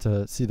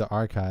see the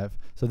archive.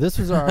 So this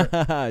was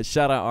our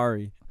shout out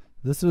Ari.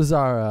 This is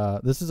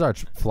our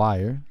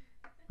flyer.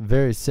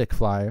 Very sick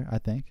flyer, I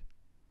think.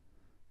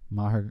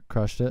 Maher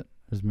crushed it.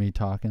 There's me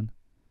talking.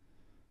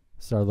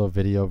 It's our little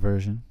video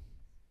version.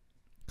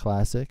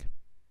 Classic.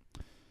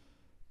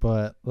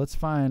 But let's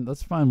find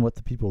what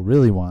the people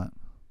really want.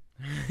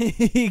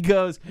 he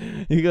goes,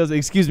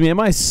 "Excuse me,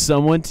 am I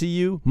someone to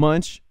you,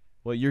 Munch?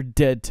 Well, you're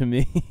dead to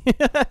me."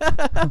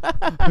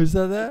 Who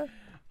said that?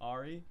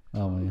 Ari.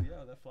 Oh my.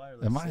 Yeah, that flyer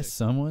looks Am I sick.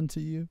 someone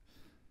to you?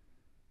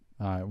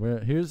 All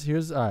right,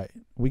 here's all right.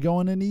 We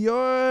going to New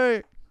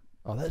York.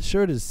 Oh, that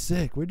shirt is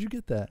sick. Where'd you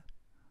get that?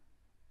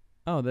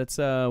 Oh, that's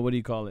what do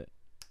you call it?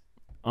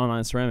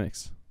 Online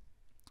ceramics.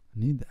 I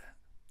need that.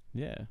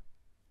 Yeah.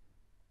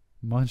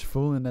 Munch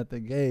fooling at the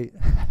gate.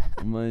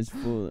 Munch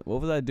fooling.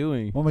 What was I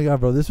doing? Oh my god,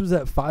 bro! This was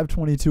at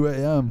 5:22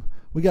 a.m.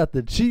 We got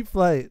the cheap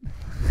flight.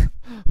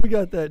 We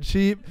got that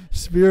cheap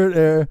Spirit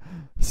Air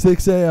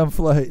 6 a.m.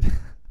 flight.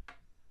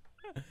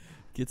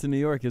 Get to New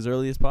York as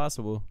early as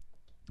possible.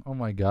 Oh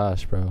my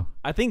gosh, bro!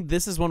 I think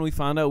this is when we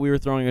found out we were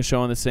throwing a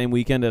show on the same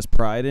weekend as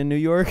Pride in New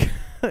York.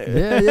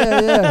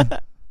 Yeah.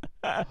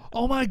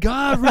 Oh my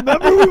god!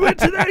 Remember we went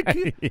to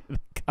that?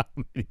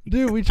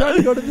 Dude, we tried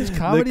to go to this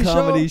comedy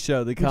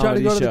show. We tried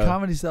to go to the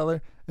Comedy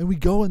Cellar, and we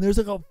go, and there's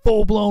like a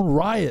full-blown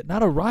riot.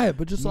 Not a riot,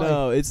 but just like...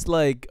 No, it's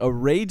like a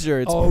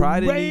rager. It's a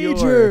Pride in New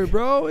rager, York.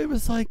 bro. It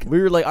was like...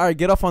 We were like, all right,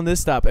 get off on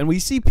this stop. And we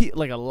see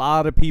like a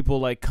lot of people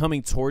like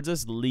coming towards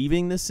us,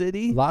 leaving the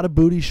city. A lot of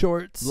booty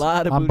shorts.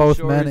 On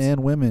both men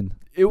and women.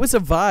 It was a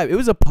vibe. It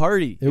was a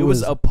party. It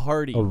was a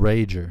party. A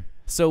rager.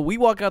 So we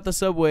walk out the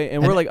subway,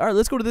 and we're like, all right,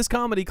 let's go to this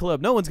comedy club.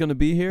 No one's going to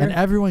be here. And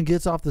everyone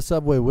gets off the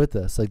subway with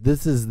us. Like,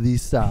 this is the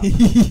stop.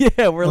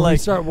 Yeah, we're and like... we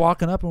start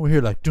walking up, and we're here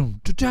like,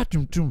 doom, doom,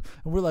 doom, doom.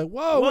 And we're like,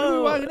 whoa, what are we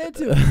walking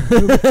into?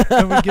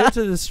 And we get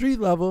to the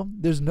street level.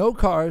 There's no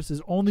cars.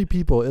 There's only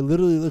people. It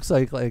literally looks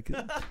like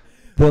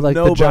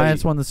the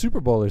Giants won the Super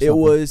Bowl or something. It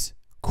was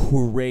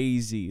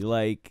crazy.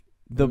 Like,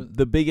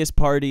 the biggest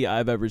party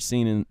I've ever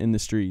seen in the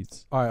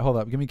streets. All right, hold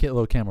up. Give me a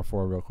little camera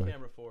 4 real quick.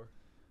 Camera 4.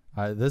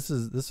 All right, this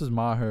is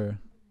Maher.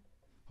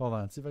 Hold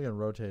on, see if I can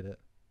rotate it.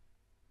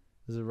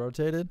 Is it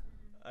rotated?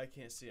 I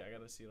can't see. I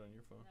gotta see it on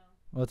your phone.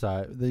 Well, it's all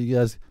right. You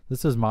guys,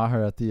 this is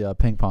Maher at the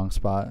ping pong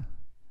spot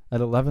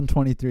at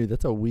 11:23.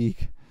 That's a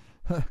week.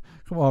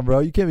 Come on, bro.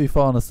 You can't be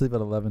falling asleep at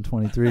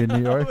 11:23 in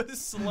New York. I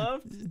was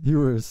slumped. You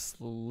were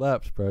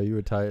slept, bro. You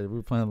were tired. We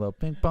were playing a little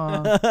ping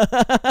pong.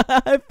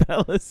 I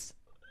fell asleep.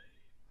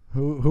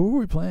 Who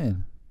were we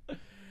playing?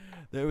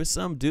 There was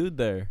some dude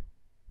there.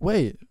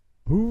 Wait,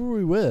 who were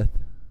we with?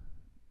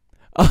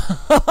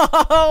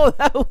 Oh,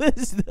 that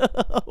was the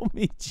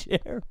homie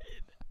Jared.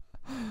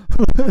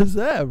 Who is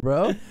that,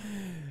 bro?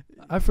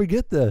 I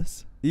forget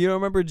this. You don't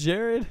remember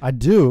Jared? I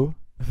do.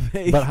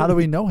 But how do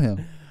we know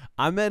him?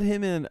 I met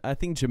him in, I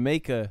think,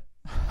 Jamaica.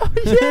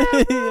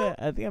 Yeah, Yeah,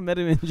 I think I met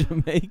him in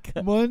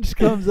Jamaica. Munch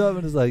comes up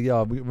and is like,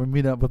 yo, we're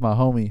meeting up with my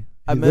homie.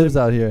 I He met lives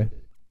him- out here.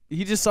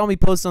 He just saw me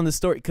post on the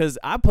story because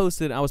I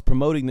posted. I was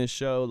promoting this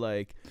show,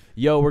 like,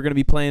 "Yo, we're gonna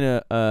be playing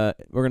an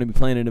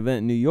event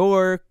in New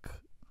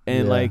York,"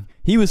 and Yeah. like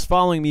he was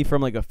following me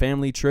from like a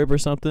family trip or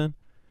something.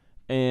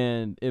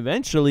 And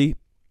eventually,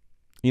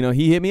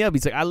 he hit me up.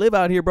 He's like, "I live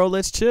out here, bro.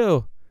 Let's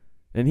chill."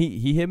 And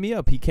he hit me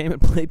up. He came and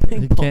played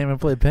ping He pong. came and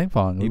played ping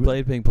pong. He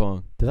played ping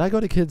pong. Did I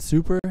go to Kids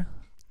Super?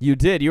 You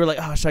did. You were like,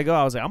 "Oh, should I go?"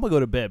 I was like, "I'm gonna go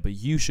to bed, but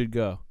you should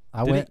go."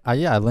 I Did went.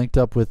 I linked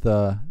up with.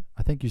 I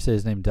think you say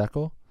his name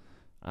Deckel.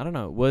 I don't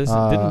know.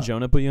 Didn't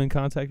Jonah put you in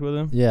contact with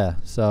him? Yeah.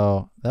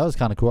 So that was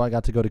kind of cool. I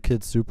got to go to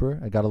Kids Super.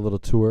 I got a little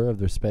tour of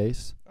their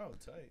space. Oh,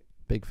 tight.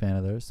 Big fan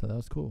of theirs. So that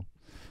was cool.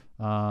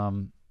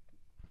 Hold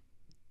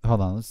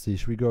on. Let's see.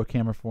 Should we go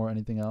camera 4?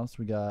 Anything else?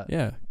 We got.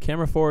 Yeah,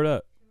 camera forward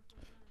up.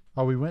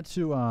 Oh, we went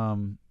to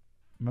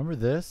remember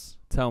this?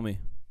 Tell me.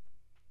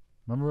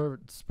 Remember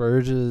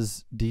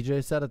Spurge's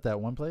DJ set at that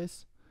one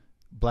place?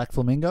 Black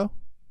Flamingo?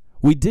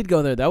 We did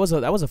go there. That was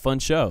a fun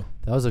show.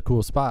 That was a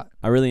cool spot.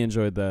 I really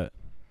enjoyed that.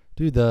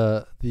 Dude,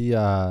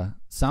 the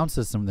sound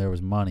system there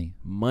was money.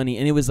 Money.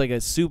 And it was like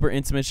a super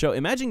intimate show.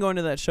 Imagine going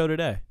to that show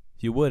today.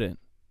 You wouldn't.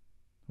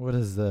 What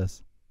is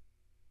this?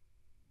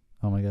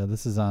 Oh my god,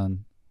 this is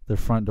on the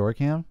front door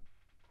cam?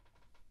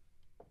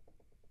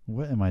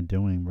 What am I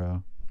doing,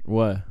 bro?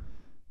 What?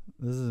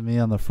 This is me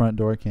on the front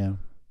door cam.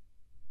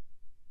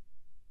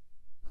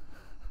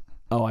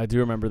 Oh, I do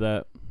remember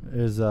that.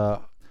 Is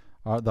the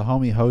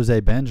homie Jose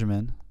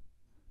Benjamin.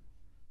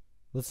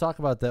 Let's talk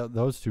about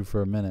those two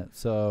for a minute.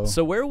 So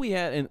where are we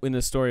at in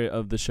the story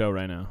of the show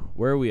right now?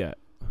 Where are we at?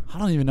 I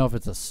don't even know if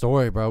it's a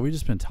story, bro. We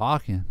just been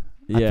talking.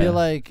 Yeah. I feel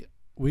like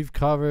we've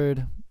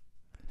covered.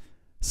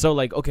 So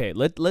like, okay,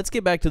 let's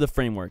get back to the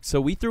framework.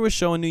 So we threw a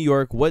show in New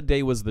York. What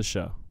day was the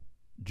show?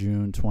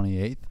 June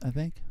 28th, I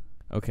think.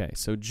 Okay,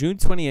 so June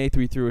 28th,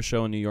 we threw a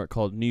show in New York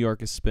called New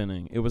York is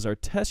Spinning. It was our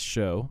test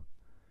show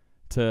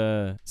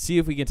to see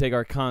if we can take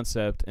our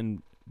concept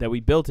and that we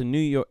built in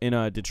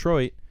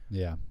Detroit.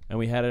 Yeah. And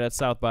we had it at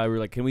South by. We were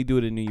like, can we do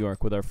it in New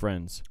York with our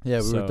friends?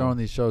 Yeah, we were throwing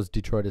these shows.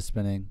 Detroit is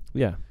Spinning.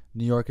 Yeah.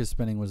 New York is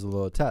Spinning was a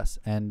little test.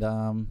 And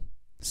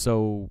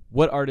so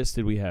what artists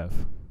did we have?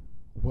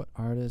 What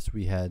artists?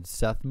 We had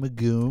Seth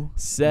Magoon.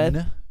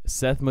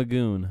 Seth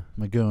Magoon.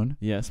 Magoon.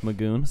 Yes,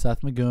 Magoon.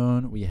 Seth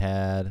Magoon. We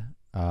had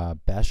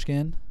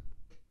Beshken.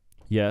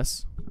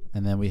 Yes.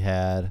 And then we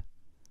had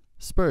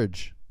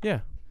Spurge. Yeah.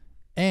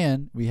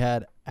 And we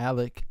had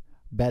Alec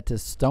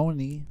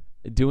Battistoni.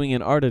 Doing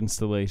an art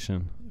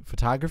installation.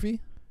 Photography?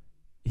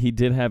 He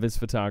did have his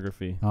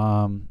photography.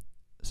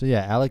 So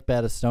yeah, Alec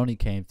Battistoni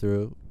came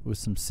through with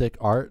some sick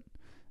art.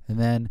 And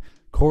then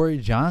Corey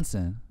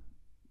Johnson.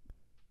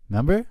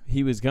 Remember?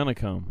 He was gonna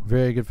come.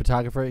 Very good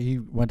photographer. He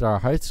went to our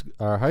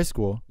high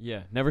school.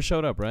 Yeah. Never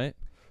showed up, right?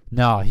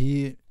 No,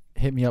 he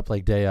hit me up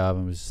like day of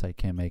and was just like,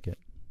 can't make it.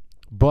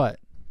 But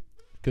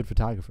good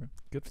photographer.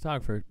 Good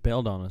photographer.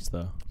 Bailed on us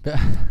though.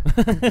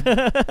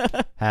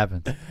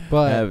 Happens.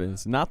 But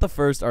Happens. Not the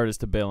first artist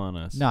to bail on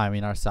us. No, I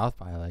mean our South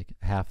by like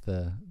half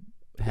the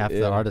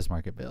artist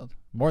market bailed.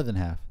 More than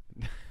half.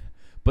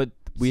 But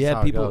we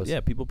had people.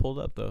 Yeah, people pulled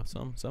up though.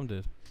 Some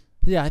did.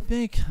 Yeah,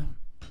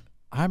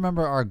 I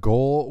remember our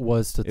goal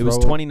was to. It was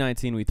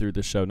 2019. We threw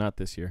the show, not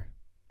this year.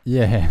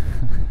 Yeah,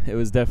 it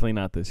was definitely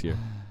not this year.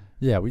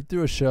 Yeah, we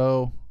threw a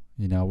show.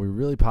 You know, we were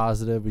really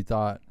positive. We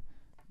thought,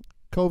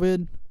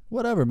 COVID,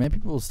 whatever, man.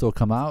 People will still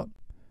come out.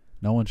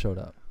 No one showed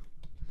up.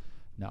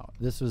 No,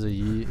 this was a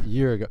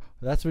year ago.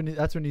 That's when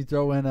you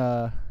throw in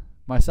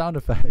my sound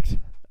effect.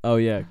 Oh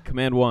yeah,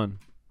 Command 1.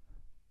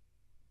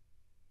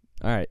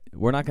 All right,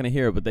 we're not gonna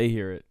hear it, but they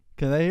hear it.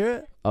 Can they hear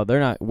it? Oh, they're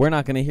not. We're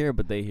not gonna hear it,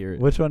 but they hear it.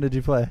 Which one did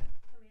you play? Command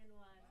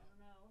 1. I don't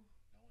know.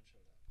 No one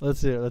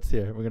showed up. Let's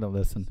hear it. We're gonna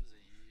listen.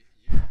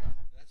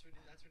 That's when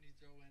you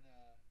throw in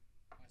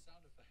my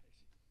sound effect.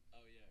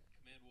 Oh yeah,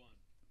 Command 1.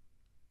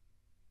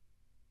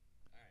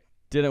 All right.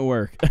 Didn't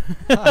work.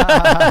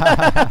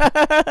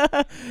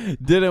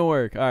 Didn't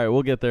work. All right,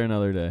 we'll get there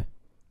another day.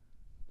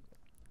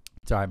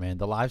 It's all right, man.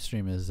 The live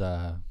stream is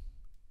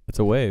It's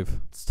a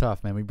wave. it's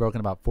tough, man. We've broken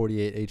about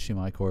 48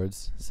 HDMI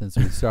cords since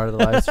we started the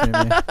live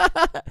streaming.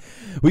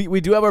 We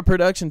do have our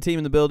production team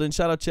in the building.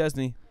 Shout out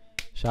Chesney.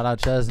 Shout out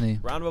Chesney.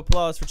 Round of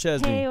applause for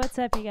Chesney. Hey, what's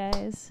up, you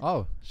guys?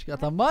 Oh, she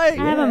got the mic.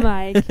 I have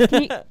a mic.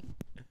 Can you,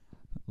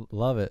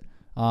 Love it.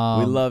 We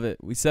love it.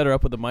 We set her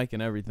up with a mic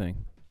and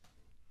everything.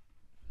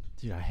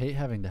 Dude, I hate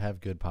having to have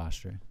good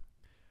posture.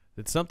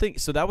 It's something.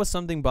 So that was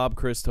something Bob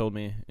Chris told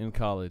me in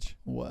college.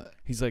 What?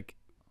 He's like,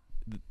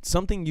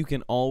 something you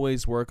can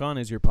always work on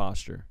is your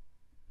posture.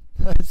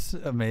 That's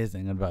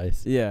amazing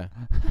advice. Yeah.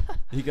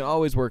 He can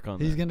always work on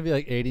that. He's going to be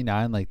like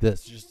 89 like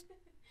this. Just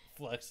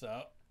flex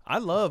out. I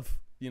love,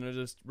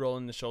 just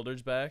rolling the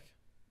shoulders back.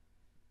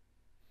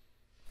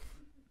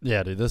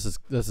 yeah, dude, this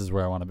is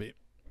where I want to be.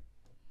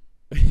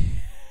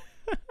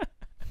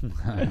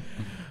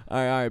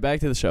 All right. Back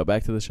to the show.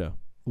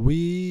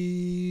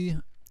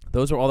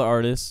 Those are all the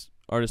artists.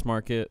 Artist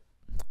market.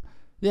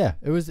 Yeah,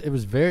 it was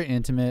very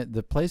intimate.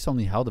 The place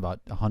only held about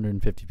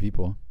 150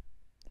 people,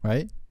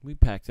 right? We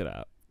packed it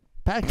out.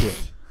 Packed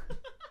it.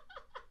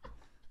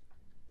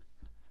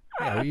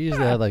 Yeah, we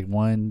usually had like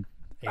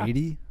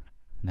 180.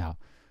 No,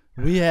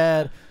 we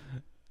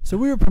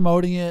were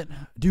promoting it,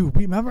 dude.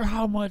 Remember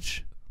how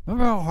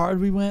hard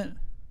we went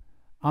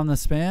on the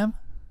spam?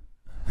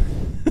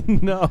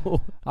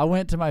 No. I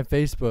went to my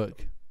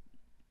Facebook.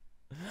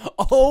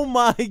 Oh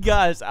my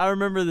gosh, I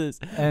remember this.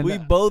 And we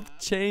both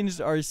changed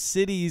our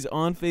cities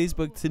on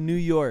Facebook to New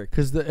York.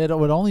 Because it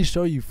would only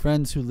show you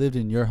friends who lived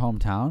in your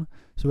hometown.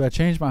 So I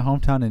changed my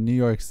hometown in New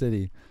York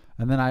City.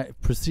 And then I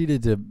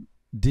proceeded to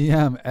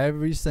DM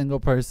every single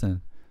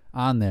person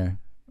on there.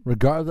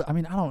 Regardless, I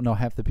mean, I don't know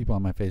half the people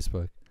on my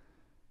Facebook.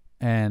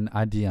 And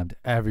I DM'd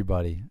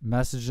everybody.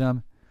 Messaged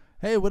them.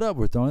 Hey, what up?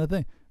 We're throwing the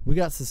thing. We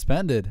got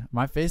suspended.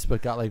 My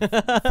Facebook got like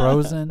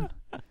frozen.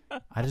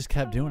 I just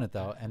kept doing it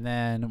though. And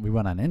then we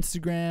went on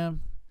Instagram.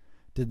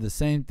 did the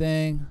same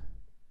thing.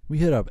 We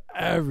hit up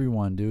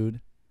everyone,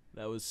 dude.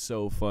 That was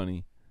so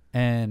funny.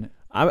 And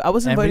I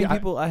was and inviting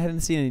people I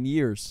hadn't seen in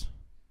years.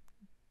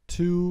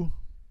 two,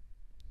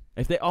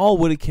 If they all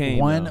would have came.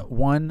 though.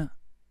 one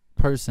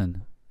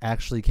person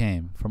actually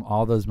came from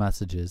all those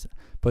messages,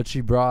 but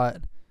she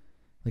brought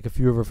like a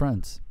few of her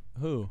friends.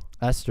 Who?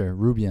 Esther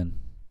Rubian.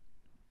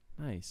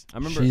 Nice. I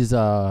remember.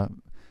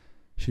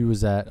 She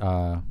was at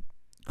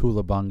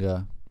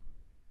Kulabunga.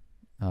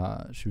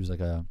 She was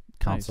like a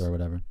counselor or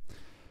whatever.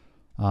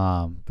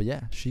 But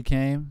yeah, she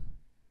came.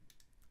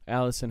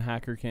 Allison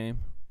Hacker came.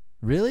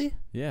 Really?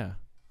 Yeah.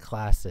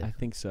 Classic. I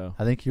think so.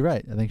 I think you're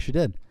right. I think she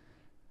did.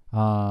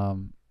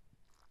 And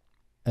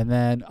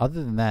then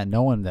other than that,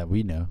 no one that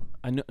we knew.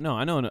 I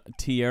know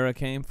Tierra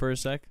came for a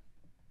sec.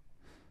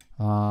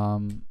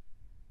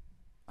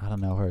 I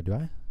don't know her. Do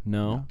I?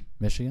 No.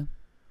 Michigan.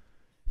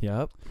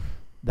 Yep.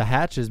 The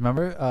Hatches.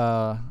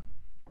 Remember?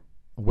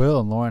 Will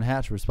and Lauren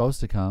Hatch were supposed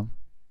to come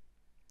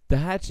The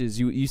Hatches.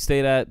 You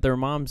stayed at their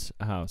mom's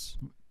house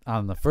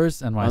on the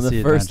first NYC on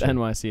the first adventure.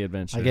 NYC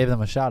adventure. I gave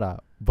them a shout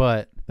out,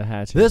 but the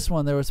Hatches. this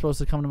one they were supposed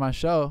to come to my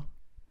show,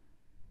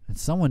 and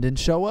someone didn't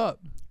show up.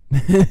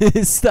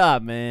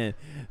 Stop, man.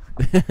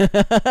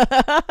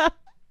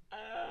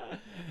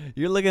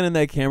 You're looking in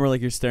that camera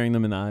like you're staring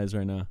them in the eyes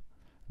right now.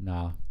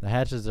 No, the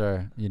Hatches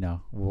are,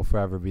 will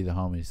forever be the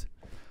homies.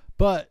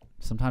 But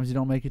sometimes you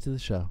don't make it to the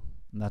show,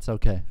 and that's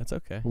okay. That's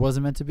okay. It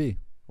wasn't meant to be.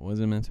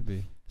 Wasn't meant to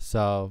be.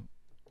 So,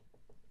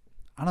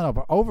 I don't know.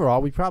 But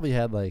overall, we probably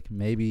had like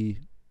maybe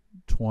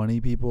 20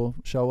 people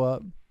show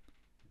up.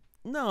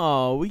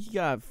 No, we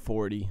got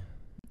 40.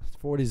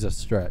 40's a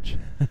stretch.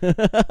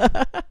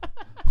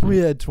 We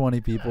had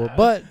 20 people.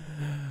 But,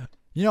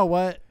 you know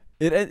what?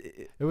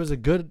 It It was a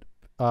good...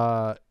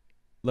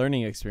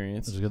 learning It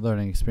experience. was a good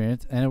learning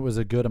experience, and it was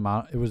a good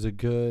amount.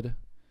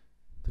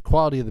 The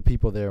quality of the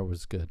people there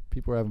was good.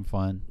 People were having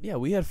fun. Yeah,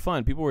 we had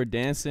fun. People were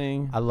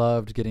dancing. I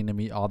loved getting to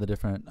meet all the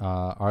different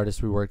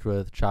artists we worked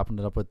with, chopping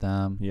it up with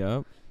them.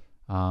 Yep.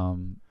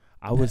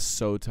 I was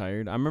so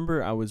tired. I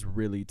remember I was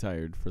really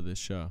tired for this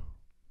show.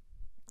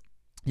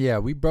 Yeah,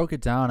 we broke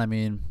it down. I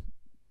mean,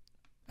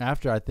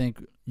 after I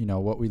think,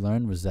 what we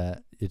learned was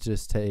that it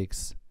just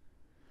takes,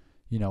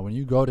 when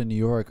you go to New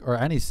York or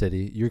any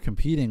city, you're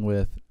competing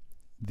with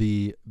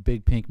the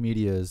big pink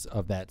medias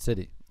of that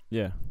city.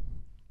 Yeah.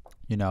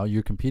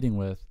 You're competing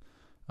with,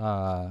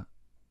 my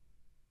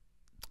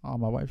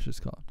wife's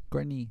just called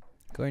Courtney.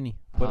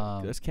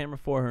 Put this camera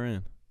for her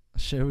in.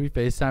 Should we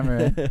FaceTime her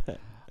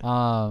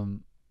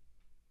in?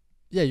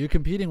 Yeah, you're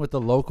competing with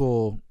the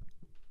local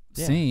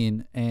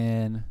scene,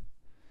 and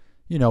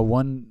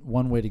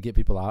one way to get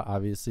people out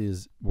obviously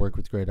is work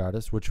with great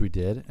artists, which we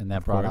did, and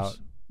that brought out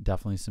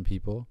definitely some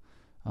people.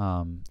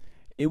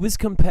 It was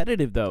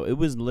competitive though. It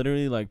was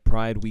literally like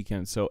Pride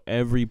weekend, so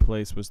every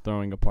place was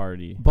throwing a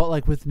party. But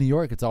like with New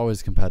York, it's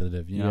always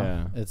competitive.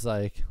 Yeah. It's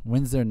like,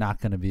 when's there not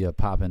going to be a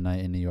poppin'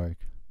 night in New York?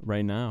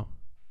 Right now.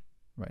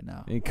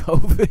 In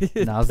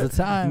COVID. Now's the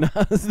time.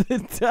 Now's the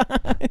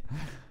time.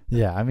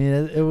 Yeah, I mean,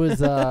 it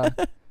was.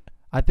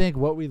 I think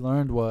what we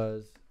learned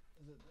was.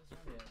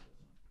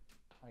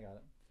 I got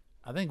it.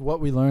 I think what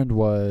we learned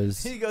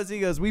was. He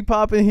goes. We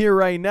popping here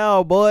right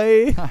now,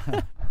 boy.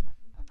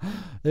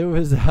 It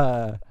was.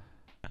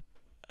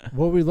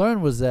 What we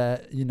learned was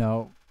that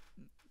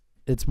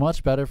it's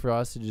much better for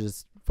us to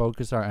just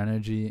focus our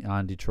energy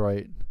on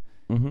Detroit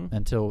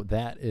until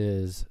that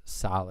is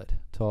solid.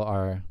 Till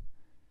our,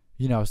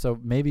 so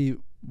maybe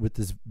with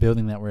this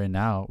building that we're in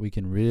now, we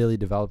can really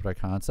develop our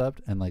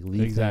concept and like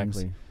leave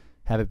things,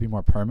 have it be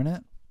more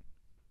permanent,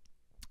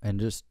 and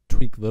just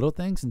tweak little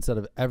things instead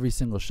of every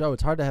single show.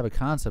 It's hard to have a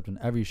concept when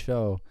every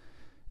show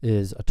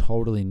is a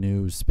totally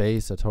new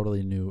space, a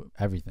totally new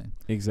everything.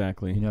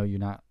 Exactly.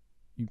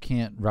 You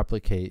can't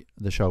replicate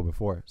the show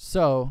before.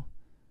 So,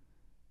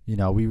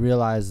 we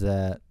realize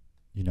that,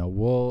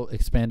 we'll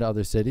expand to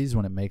other cities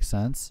when it makes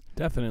sense.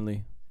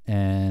 Definitely.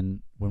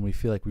 And when we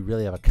feel like we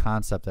really have a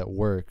concept that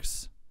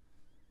works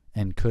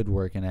and could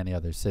work in any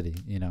other city,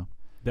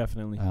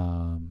 Definitely.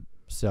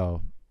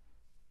 So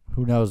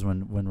who knows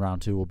when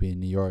round 2 will be in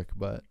New York,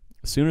 but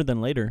sooner than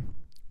later.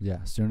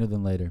 Yeah, sooner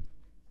than later.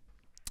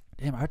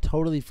 Damn, I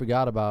totally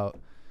forgot about,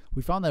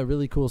 we found that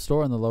really cool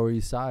store on the Lower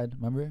East Side.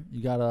 Remember?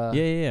 You got a...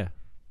 Yeah.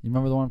 You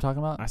remember the one I'm talking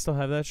about? I still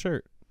have that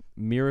shirt.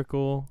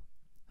 Miracle.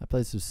 That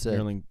place was sick.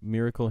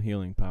 Miracle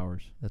Healing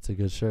Powers. That's a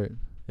good shirt.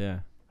 Yeah.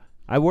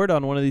 I wore it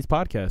on one of these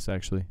podcasts,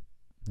 actually.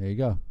 There you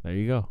go.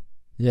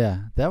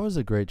 Yeah, that was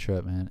a great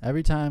trip, man.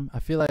 Every time, I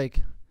feel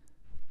like...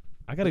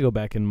 I got to go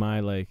back in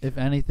my, If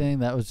anything,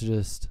 that was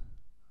just,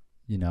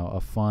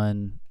 a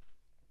fun...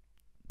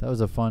 That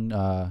was a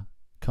fun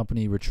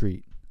company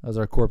retreat. That was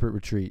our corporate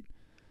retreat.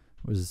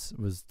 Was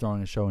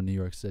throwing a show in New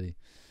York City.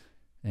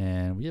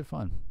 And we had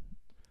fun.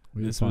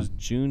 This was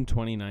June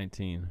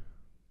 2019.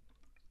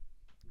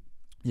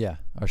 Yeah.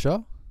 Our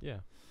show? Yeah.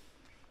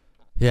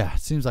 Yeah.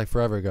 It seems like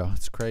forever ago.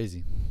 It's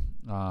crazy.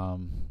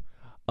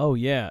 Oh,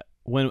 yeah.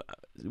 When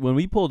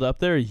we pulled up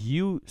there,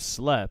 you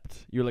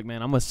slept. You're like,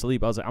 man, I'm going to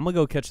sleep. I was like, I'm going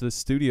to go catch this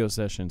studio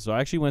session. So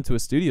I actually went to a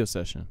studio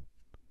session.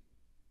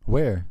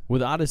 Where?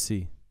 with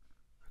Odyssey.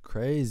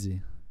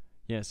 Crazy.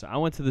 Yeah, so I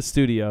went to the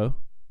studio.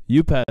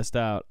 You passed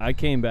out. I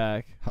came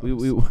back.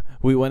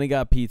 We went and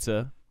got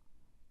pizza.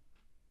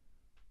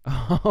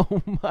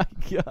 Oh my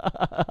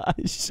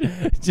gosh!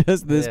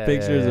 Just this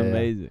picture is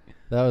amazing.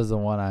 That was the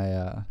one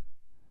I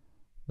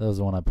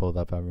pulled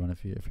up, everyone.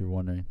 If you're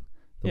wondering,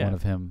 the one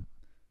of him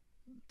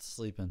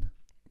sleeping.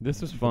 This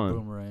was The fun.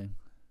 boomerang.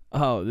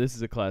 Oh, this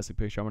is a classic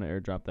picture. I'm gonna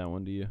airdrop that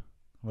one to you.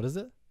 What is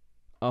it?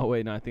 Oh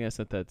wait, no, I think I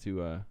sent that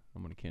to.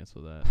 I'm gonna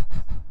cancel that.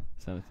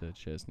 Sent it to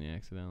Chesney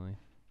accidentally.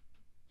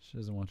 She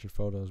doesn't want your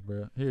photos,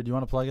 bro. Here, do you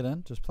want to plug it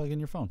in? Just plug in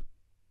your phone.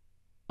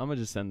 I'm gonna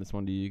just send this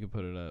one to you. You can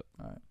put it up.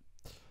 All right.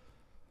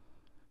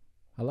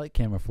 I like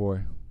camera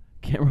 4.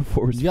 Camera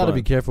 4 is You got to fun.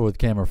 be careful with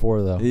camera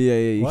 4 though.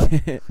 Yeah. What? You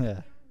can't.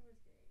 Yeah.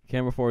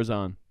 Camera 4 is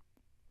on.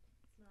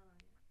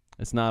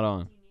 It's not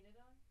on.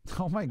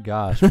 Oh my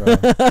gosh, bro.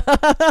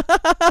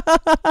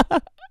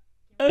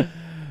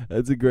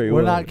 That's a great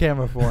We're one. not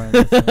camera 4 in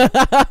this one.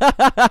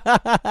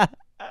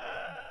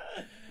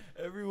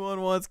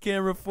 Everyone wants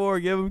camera 4.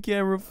 Give them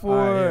camera 4.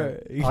 All right,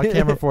 here. I'll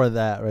camera 4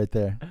 that right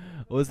there.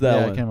 What's that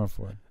Yeah, one? camera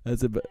 4.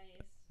 That's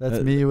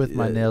That's me with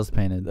my nails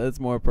painted. That's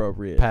more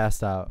appropriate.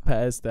 Passed out.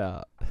 Passed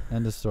out.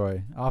 End of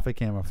story. Off of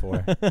camera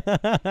 4.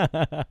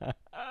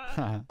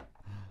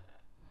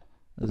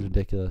 That's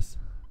ridiculous.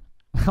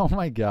 Oh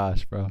my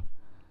gosh, bro.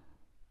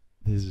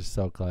 These are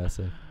so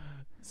classic.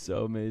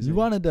 So amazing. You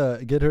wanted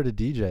to get her to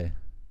DJ.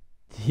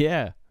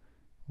 Yeah.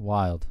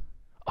 Wild.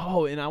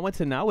 Oh, and I went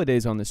to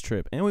Nowadays on this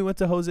trip, and we went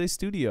to Jose's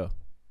studio.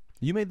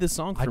 You made this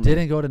song for I me.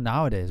 didn't go to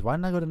Nowadays. Why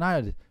didn't I go to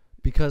Nowadays?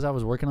 Because I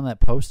was working on that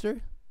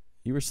poster.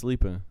 You were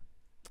sleeping.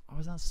 I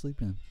was not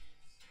sleeping.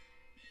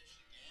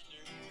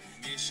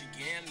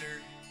 Michigander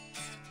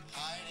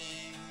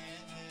hiding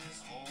in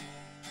his hole.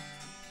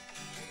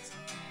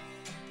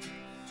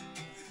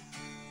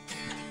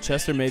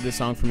 Chester made this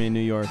song for me in New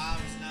York. I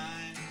was 9,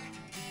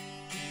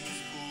 he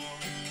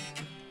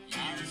was 4,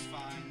 I was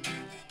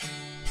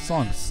 5.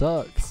 Song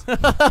sucks.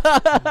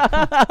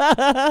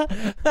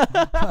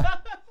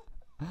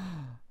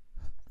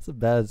 It's a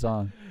bad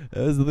song.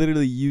 That was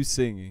literally you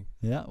singing.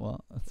 Yeah,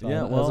 well, that's why,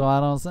 Yeah, that's well- why I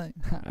don't sing.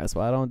 That's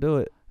why I don't do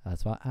it.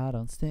 That's why I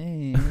don't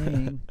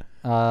sing.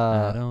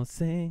 I don't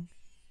sing.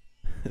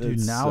 Dude,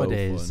 That's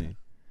nowadays. So funny.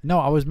 No,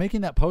 I was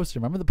making that poster.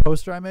 Remember the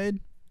poster I made?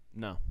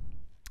 No.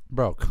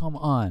 Bro, come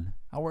on.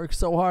 I worked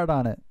so hard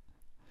on it.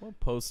 What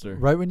poster?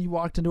 Right when you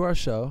walked into our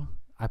show,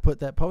 I put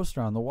that poster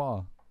on the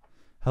wall.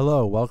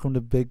 Hello, welcome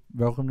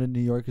to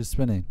New York is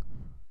Spinning.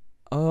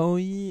 Oh,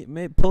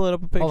 yeah. Pull it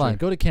up a picture. Hold on,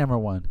 go to camera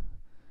 1.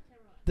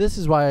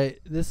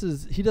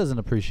 He doesn't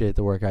appreciate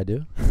the work I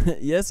do.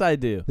 Yes, I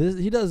do.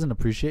 He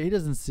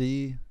doesn't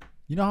see.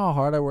 You know how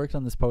hard I worked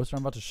on this poster?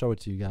 I'm about to show it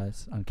to you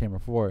guys on camera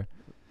 4.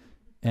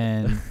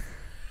 And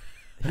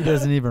he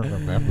doesn't even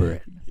remember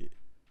it.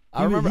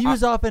 I remember he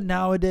was off at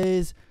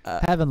Nowadays,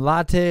 having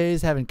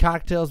lattes, having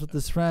cocktails with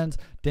his friends,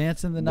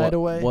 dancing the night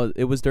away. Well,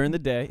 it was during the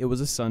day. It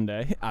was a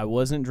Sunday. I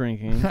wasn't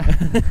drinking.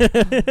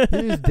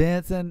 He was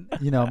dancing.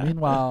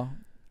 Meanwhile,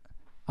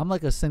 I'm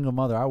like a single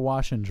mother. I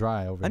wash and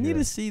dry over I here. need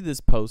to see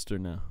this poster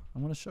now.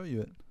 I'm going to show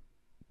you it.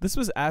 This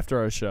was after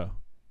our show.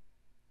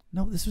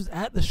 No, this was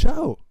at the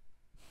show.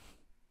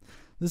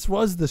 This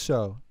was the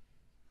show.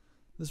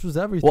 This was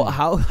everything. Well,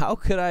 how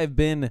could I have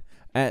been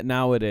at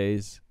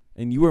Nowadays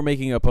and you were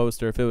making a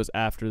poster if it was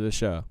after the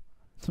show?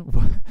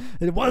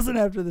 It wasn't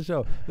after the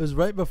show. It was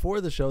right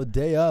before the show,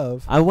 day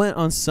of. I went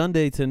on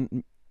Sunday to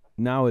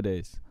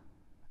Nowadays.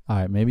 All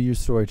right, maybe your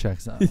story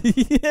checks out.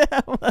 Yeah,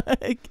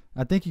 like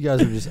I think you guys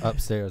were just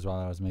upstairs while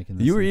I was making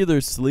this. you were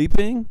either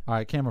sleeping. All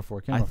right, camera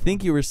 4. I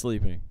think you were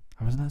sleeping.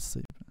 I was not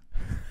sleeping.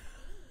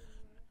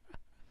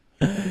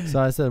 So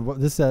I said,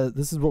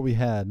 this is what we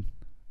had.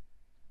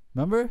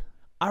 Remember?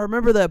 I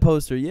remember that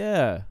poster.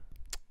 Yeah.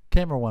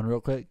 Camera 1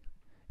 real quick.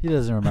 He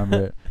doesn't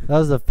remember it. That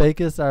was the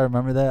fakest I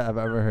remember that I've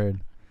ever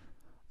heard.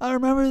 I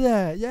remember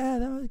that. Yeah,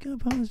 that was a good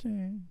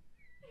poster.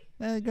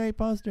 That was a great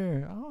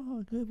poster.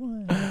 Oh, good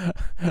one.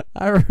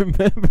 I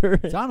remember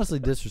It's it. honestly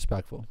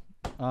disrespectful.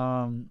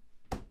 I'm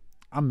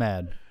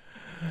mad.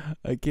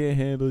 I can't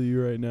handle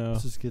you right now.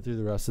 Let's just get through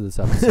the rest of this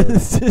episode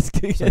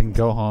so I can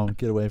go home,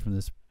 get away from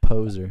this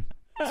poser.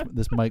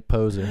 This Mike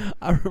Poser.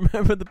 I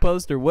remember the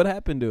poster. What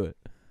happened to it?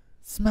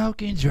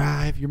 Smoke and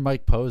drive. You're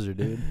Mike Poser,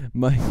 dude.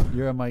 Mike,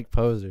 You're a Mike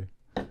Poser.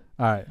 All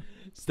right.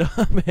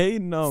 stop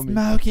hating on me.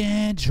 Smoke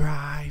and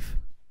drive.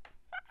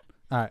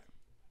 All right.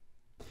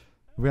 Are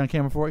we on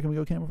camera 4? Can we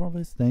go camera 4,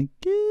 please? Thank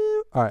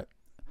you. All right.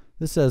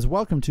 This says,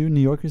 welcome to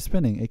New York is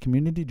Spinning, a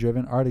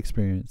community-driven art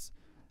experience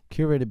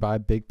curated by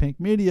Big Pink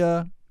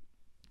Media,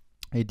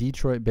 a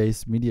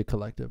Detroit-based media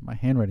collective. My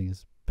handwriting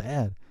is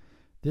bad.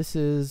 This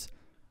is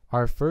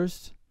our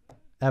first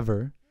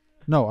event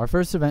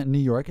in New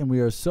York, and we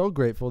are so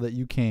grateful that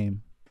you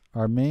came.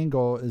 Our main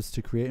goal is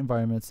to create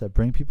environments that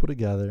bring people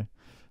together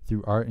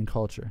through art and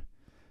culture.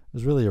 I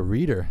was really a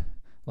reader.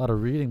 A lot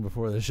of reading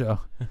before the show.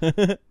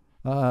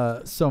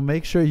 So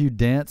make sure you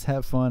dance,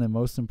 have fun, and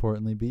most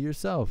importantly, be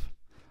yourself.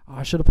 Oh,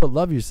 I should have put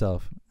love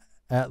yourself.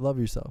 @love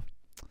yourself.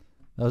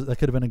 That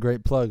could have been a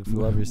great plug for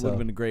Love Would Yourself. have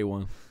been a great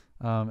one.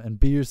 And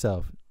Be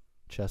Yourself,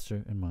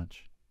 Chester and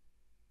Munch.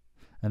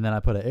 And then I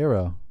put an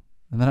arrow.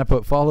 And then I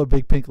put follow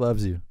Big Pink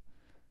Loves You.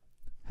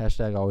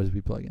 Hashtag always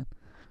be plugging.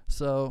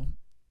 So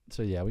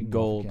yeah, we can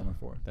Gold. go for camera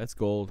 4. That's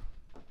gold.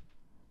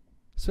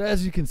 So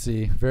as you can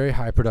see, very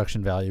high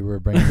production value we're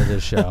bringing to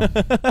this show.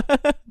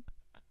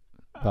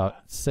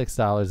 About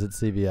 $6 at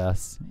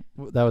CVS.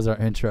 That was our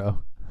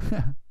intro.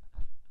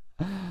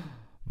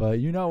 But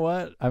you know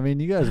what? I mean,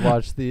 you guys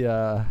watched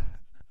the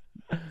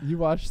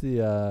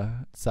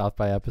South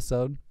by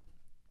episode.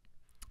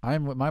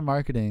 My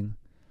marketing,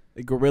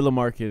 Guerrilla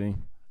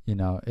marketing. you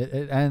know,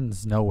 it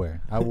ends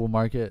nowhere. I will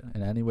market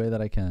in any way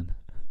that I can,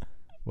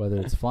 whether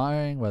it's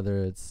flying,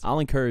 whether it's I'll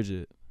encourage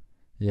it.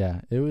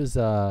 yeah. It was.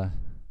 I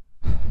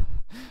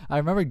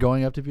remember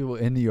going up to people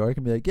in New York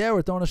and be like, "Yeah,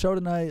 we're throwing a show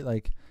tonight,"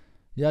 like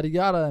yada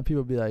yada, and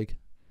people would be like,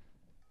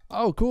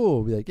 "Oh, cool."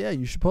 I'll be like, "Yeah,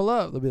 you should pull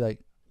up." They'll be like,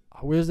 oh,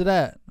 "Where's it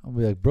at?" I'll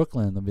be like,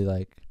 "Brooklyn." They'll be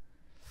like,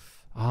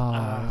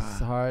 it's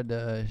hard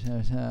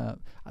to.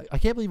 I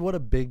can't believe what a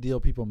big deal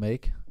people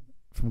make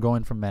from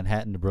going from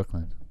Manhattan to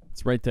Brooklyn.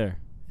 It's right there.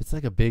 It's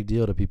like a big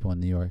deal to people in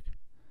New York.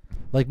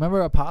 Like,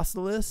 remember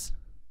Apostolos?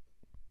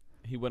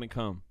 He wouldn't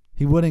come.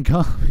 He wouldn't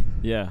come.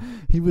 Yeah.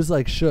 He was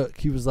like shook.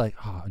 He was like,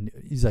 "Oh,"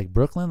 he's like,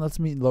 "Brooklyn, let's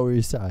meet in Lower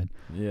East Side."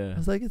 Yeah. I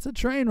was like, "It's a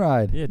train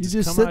ride. Yeah, you just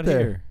just come sit out there.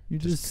 here. You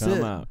just come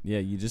sit, out. Yeah,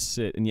 you just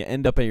sit and you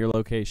end up at your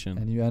location.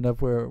 and you end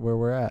up where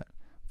we're at."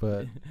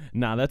 But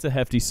Nah, that's a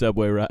hefty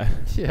subway ride.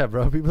 yeah,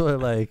 bro, people are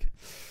like,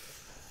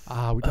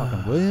 we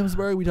talking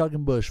Williamsburg, we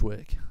talking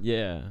Bushwick,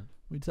 Yeah.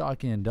 we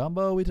talking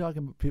Dumbo, we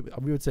talking people.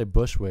 We would say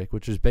Bushwick,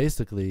 which is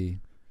basically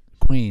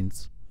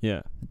Queens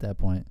Yeah. at that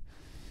point.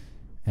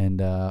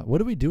 And what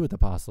did we do with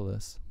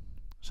Apostolos?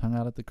 Just hung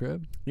out at the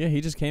crib. Yeah,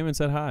 he just came and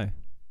said hi.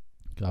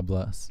 God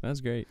bless.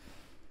 That's great.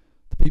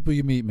 The people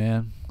you meet,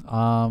 man.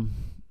 I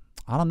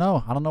don't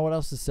know. I don't know what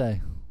else to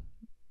say.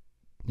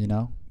 You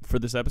know? For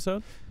this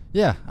episode?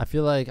 Yeah, I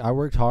feel like I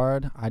worked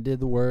hard. I did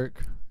the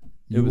work.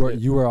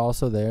 was You were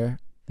also there,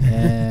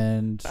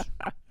 and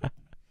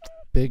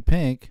Big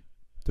Pink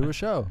threw a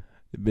show.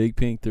 Big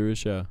Pink threw a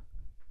show.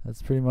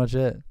 That's pretty much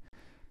it.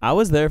 I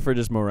was there for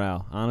just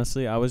morale.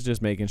 Honestly, I was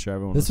just making sure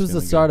everyone This was the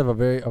feeling start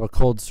of a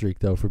cold streak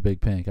though for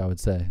Big Pink, I would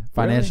say,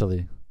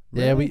 financially.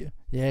 Really?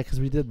 Yeah, because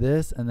we did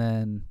this and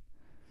then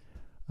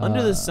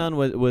Under the Sun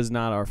was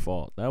not our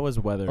fault. That was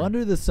weather.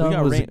 Under the Sun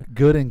got was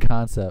good in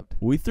concept.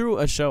 We threw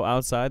a show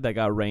outside that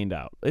got rained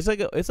out. It's like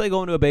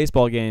going to a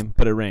baseball game,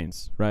 but it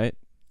rains, right?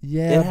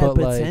 Yeah, it had but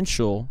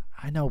potential.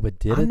 like, I know, but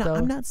did it though?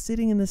 I'm not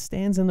sitting in the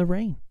stands in the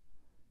rain.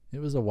 It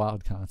was a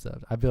wild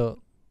concept. I built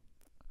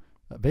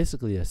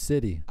basically a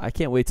city I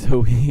can't wait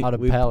till we out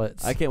of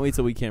pallets. I can't wait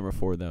till we camera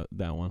forward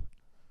that one.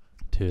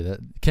 Dude, that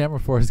camera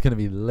 4 is gonna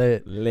be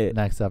lit Lit.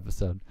 next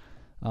episode.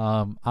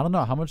 I don't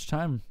know how much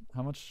time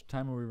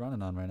are we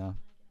running on right now?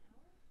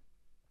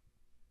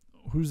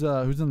 Who's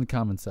in the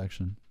comments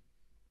section?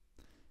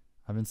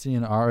 I've been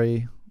seeing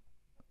Ari.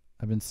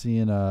 I've been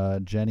seeing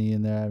Jenny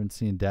in there. I've been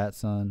seeing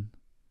Datsun.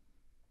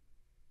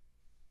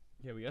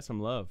 Yeah, we got some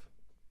love.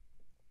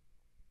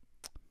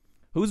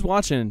 Who's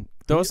watching?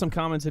 Throw us some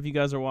comments if you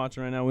guys are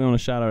watching right now. We want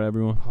to shout out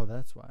everyone. Oh,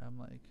 that's why I'm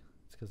like,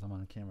 it's because I'm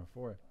on camera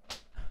 4.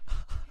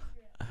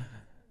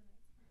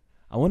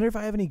 I wonder if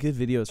I have any good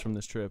videos from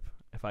this trip.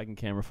 If I can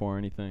camera for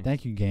anything.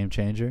 Thank you, Game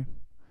Changer.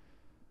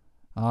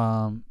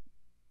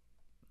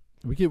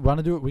 We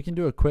can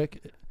do a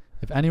quick.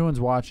 If anyone's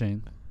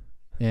watching,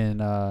 and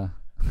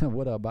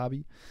what up,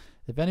 Bobby?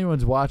 If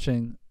anyone's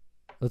watching,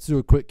 let's do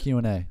a quick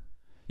Q&A.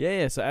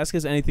 Yeah. So ask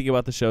us anything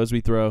about the shows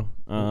we throw.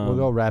 We'll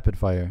go rapid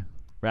fire.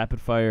 Rapid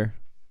fire.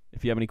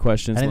 If you have any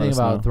questions, Anything let us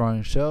about know.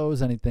 throwing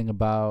shows? Anything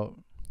about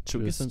Should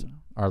we get just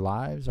some- our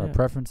lives, our Yeah.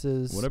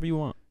 preferences? Whatever you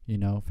want. You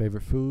know,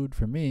 favorite food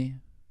for me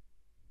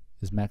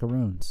is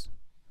macaroons.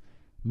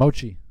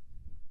 Mochi.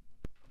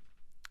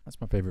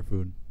 That's my favorite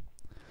food.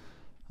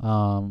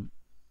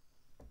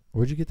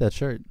 Where'd you get that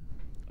shirt?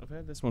 I've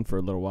had this one for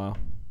a little while.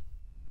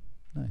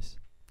 Nice.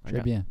 I Très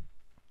got- bien.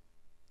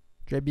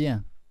 Très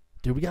bien.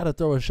 Dude, we got to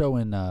throw a show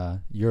in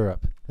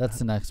Europe. That's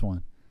the next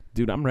one.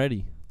 Dude, I'm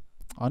ready.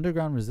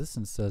 Underground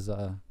Resistance says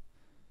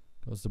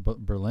goes to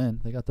Berlin.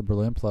 They got the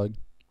Berlin plug.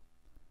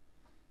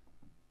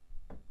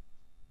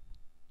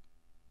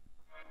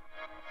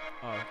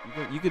 Oh,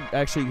 you could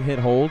actually hit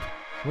hold.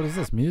 What is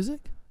this,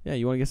 music? Yeah,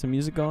 you want to get some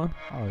music going?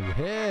 Oh,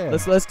 yeah.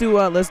 Let's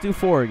do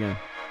 4 again.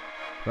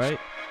 Right?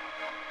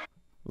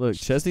 Look,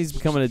 Chesty's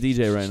becoming a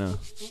DJ right now.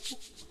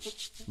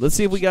 Let's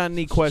see if we got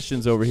any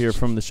questions over here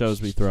from the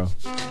shows we throw.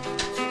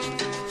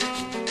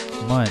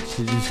 Munch,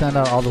 did you send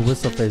out all the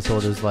whistle face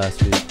orders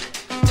last week?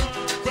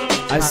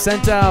 I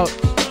sent out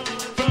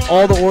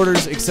all the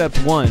orders except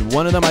one.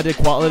 One of them I did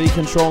quality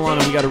control on,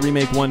 and we got to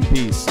remake one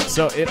piece.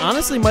 So it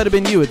honestly might have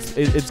been you.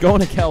 It's going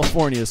to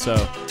California, so.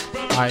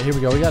 All right, here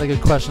we go. We got a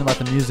good question about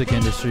the music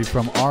industry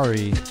from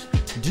Ari.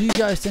 Do you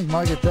guys think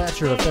Margaret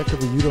Thatcher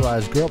effectively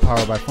utilized girl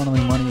power by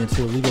funneling money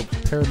into illegal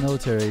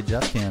paramilitary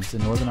death camps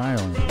in Northern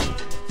Ireland?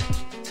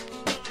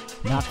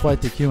 Not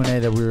quite the Q&A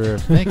that we were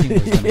thinking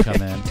was going to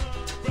come in.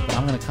 But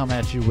I'm going to come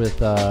at you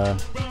with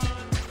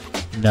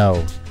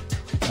No.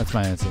 That's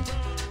my answer.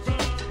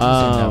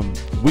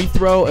 We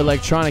throw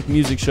electronic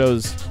music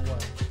shows.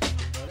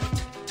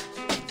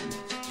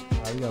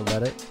 We got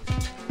Reddit.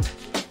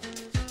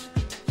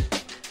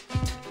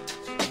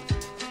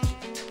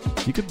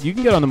 You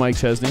can get on the mic,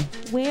 Chesney.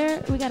 We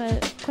got a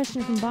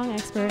question from Bong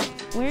Expert.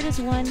 Where does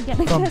one get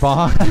a From custom,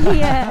 Bong?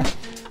 Yeah.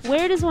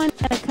 Where does one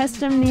get a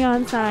custom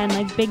neon sign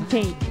like Big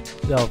Pink?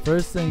 Yo,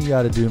 first thing you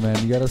got to do, man,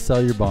 you got to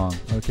sell your bong,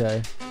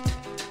 okay?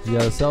 You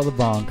got to sell the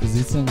bong because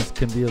these things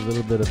can be a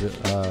little bit of it.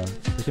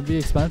 It can be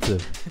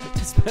expensive.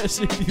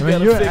 Especially if you I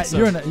mean, gotta fix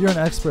you're them. an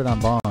expert on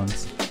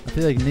bongs. I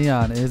feel like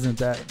neon isn't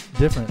that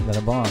different than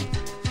a bong.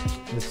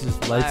 It's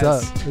just lights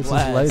up. It's just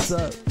lights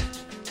up.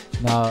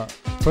 Now,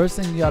 first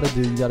thing you got to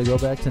do, you got to go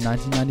back to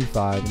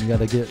 1995 and you got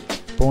to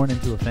get born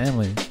into a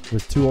family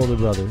with 2 older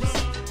brothers.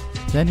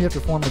 Then you have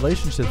to form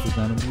relationships with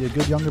them and be a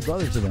good younger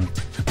brother to them.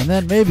 And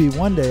then maybe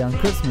one day on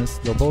Christmas,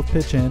 they'll both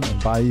pitch in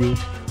and buy you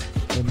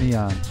a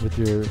neon with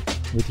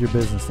your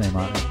business name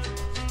on it.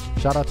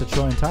 Shout out to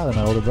Troy and Tyler,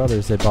 my older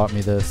brothers. They bought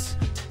me this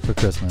for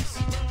Christmas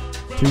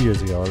 2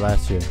 years ago or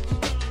last year.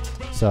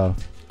 So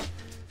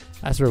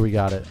that's where we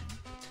got it.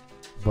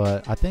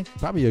 But I think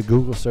probably a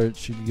Google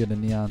search, you can get a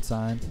neon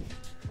sign.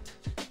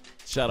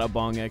 Shout out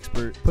Bong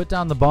Expert. Put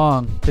down the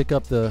bong, pick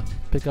up the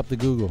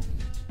Google.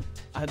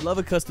 I'd love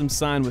a custom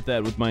sign with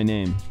my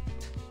name.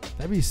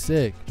 That'd be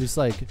sick. Just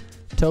like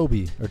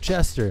Toby or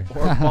Chester.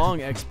 Or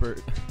Bong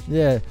Expert.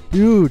 Yeah,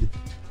 dude.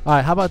 All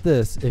right, how about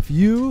this? If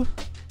you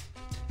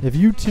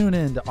tune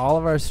in to all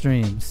of our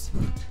streams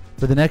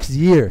for the next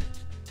year,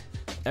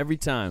 Every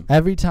time.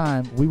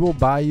 we will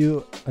buy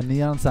you a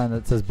neon sign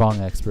that says Bong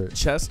Expert.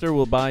 Chester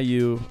will buy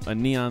you a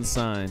neon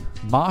sign.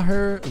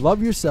 Maher,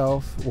 Love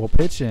Yourself will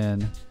pitch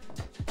in.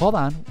 Hold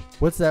on.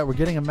 What's that? We're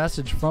getting a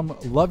message from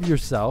Love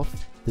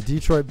Yourself, the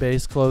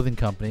Detroit-based clothing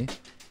company.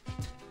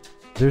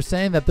 They're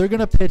saying that they're going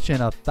to pitch in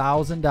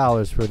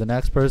 $1,000 for the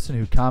next person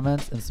who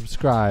comments and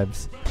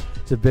subscribes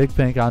to Big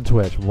Pink on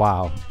Twitch.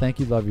 Wow. Thank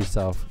you, Love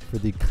Yourself, for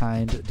the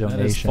kind donation.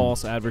 That is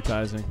false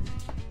advertising.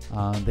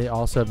 They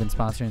also have been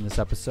sponsoring this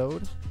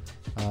episode.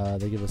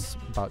 They give us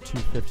about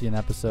 $2.50 an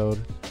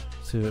episode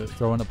to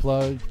throw in a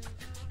plug.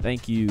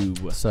 Thank you.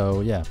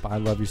 So, yeah, buy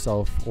Love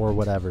Yourself or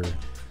whatever.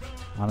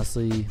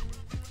 Honestly,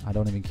 I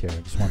don't even care.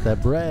 I just want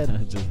that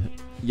bread.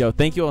 Yo,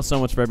 thank you all so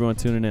much for everyone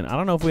tuning in. I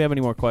don't know if we have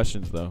any more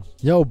questions, though.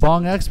 Yo,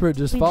 Bong Expert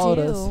just followed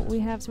us. We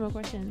have some more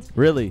questions.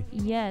 Really?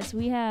 Yes,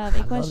 we have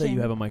a I question. love that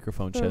you have a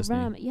microphone, Chesney.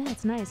 Yeah,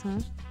 it's nice, huh?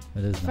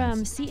 It is From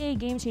nice. CA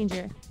Game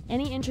Changer.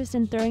 Any interest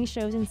in throwing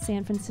shows in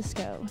San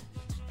Francisco?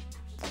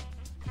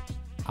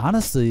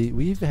 Honestly,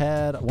 we've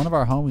had one of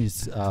our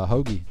homies,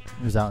 Hoagie,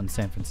 who's out in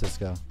San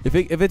Francisco. If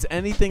it's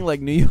anything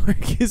like New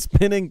York is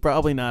spinning,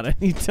 probably not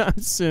anytime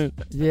soon.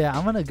 Yeah,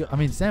 I'm going to go. I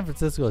mean, San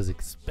Francisco is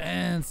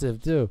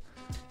expensive, too.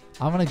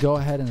 I'm going to go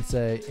ahead and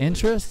say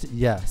interest,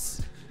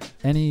 yes.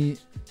 Any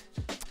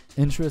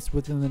interest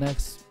within the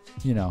next,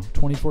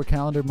 24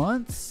 calendar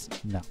months?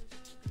 No.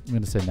 I'm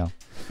going to say no.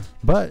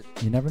 But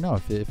you never know.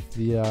 If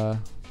you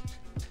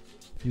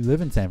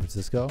live in San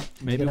Francisco,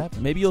 make it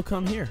happen. Maybe you'll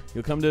come here.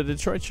 You'll come to the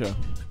Detroit show.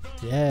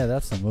 Yeah,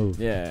 that's the move.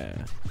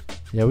 Yeah.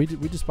 Yeah, we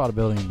just bought a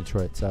building in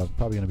Detroit, so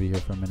probably going to be here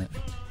for a minute.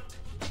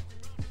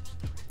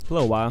 A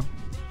little while.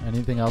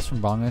 Anything else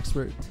from Bong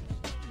Expert?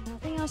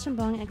 Nothing else from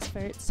Bong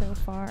Expert so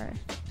far.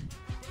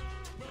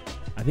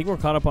 I think we're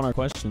caught up on our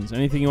questions.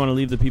 Anything you want to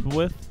leave the people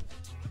with?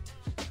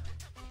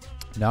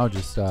 No,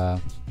 just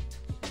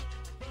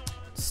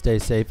stay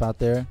safe out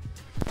there.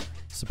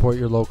 Support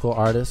your local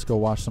artists. Go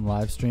watch some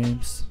live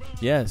streams.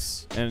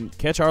 Yes, and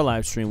catch our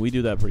live stream. We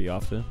do that pretty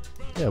often.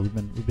 Yeah, we've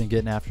been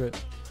getting after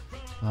it.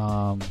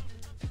 So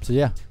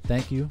yeah,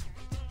 thank you.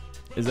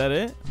 Is that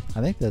it?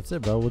 I think that's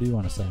it, bro. What do you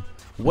want to say?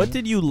 What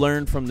did you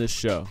learn from this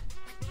show?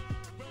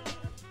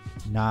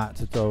 Not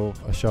to throw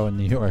a show in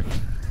New York.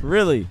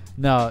 Really?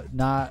 No,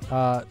 not.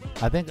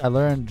 I think I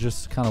learned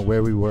just kind of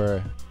where we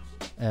were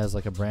as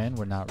like a brand.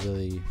 We're not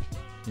really,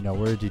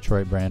 we're a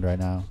Detroit brand right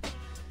now,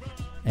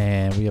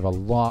 and we have a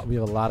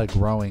lot of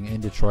growing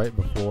in Detroit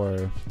before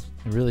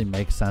it really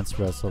makes sense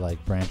for us to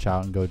like branch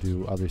out and go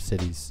to other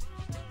cities.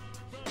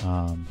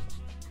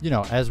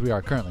 As we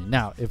are currently.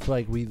 Now, if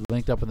like we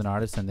linked up with an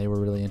artist and they were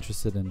really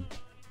interested in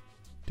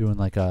doing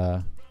like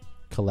a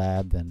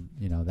collab, then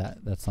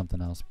that's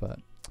something else. But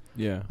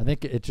Yeah. I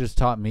think it just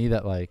taught me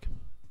that like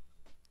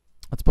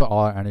let's put all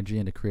our energy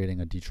into creating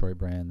a Detroit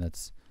brand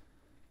that's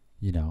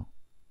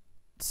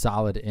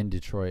solid in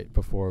Detroit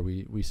before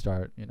we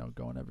start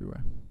going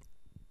everywhere.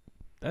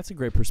 That's a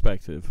great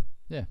perspective.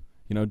 Yeah.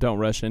 Don't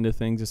rush into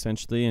things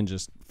essentially and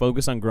just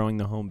focus on growing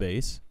the home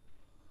base.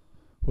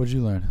 What'd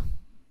you learn?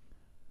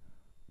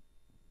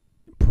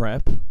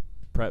 Prep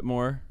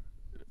more.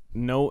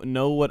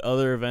 Know what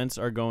other events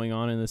are going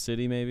on in the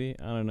city maybe.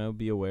 I don't know,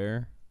 be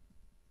aware.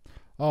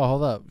 Oh,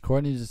 hold up.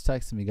 Courtney just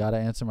texted me. Gotta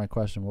answer my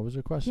question. What was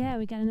her question? Yeah,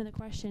 we got another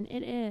question.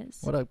 It is,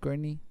 What up,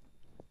 Courtney?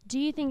 do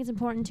you think it's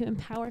important to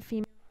empower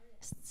female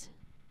artists?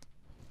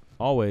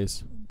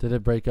 Always. Did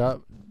it break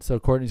up? So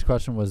Courtney's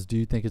question was, do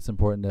you think it's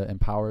important to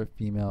empower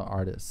female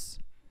artists?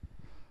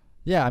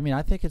 Yeah, I mean,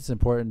 I think it's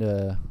important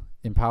to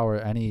empower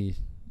any,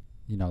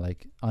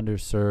 like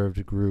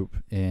underserved group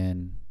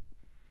in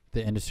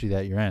the industry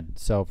that you're in.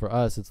 So for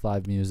us, it's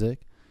live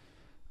music.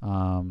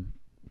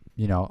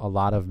 A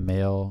lot of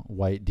male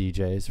white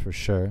DJs for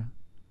sure.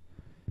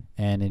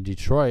 And in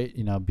Detroit,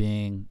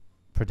 being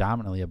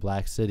predominantly a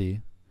black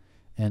city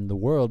and the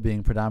world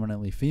being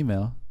predominantly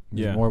female,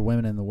 there's more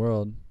women in the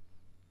world,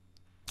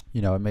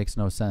 it makes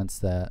no sense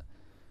that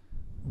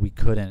we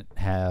couldn't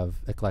have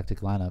eclectic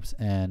lineups.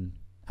 And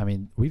I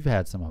mean, we've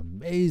had some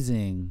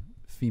amazing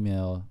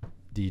female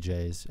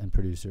DJs and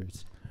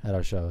producers at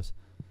our shows.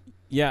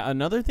 Yeah,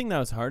 another thing that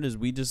was hard is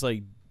we just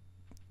like,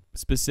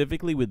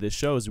 specifically with the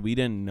shows, we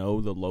didn't know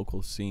the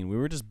local scene. We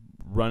were just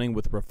running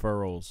with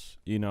referrals,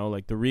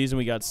 like the reason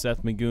we got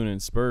Seth Magoon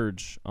and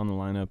Spurge on the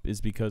lineup is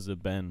because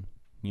of Ben,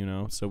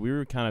 so we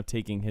were kind of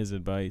taking his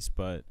advice.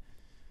 But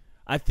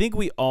I think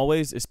we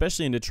always,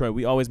 especially in Detroit,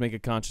 we always make a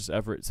conscious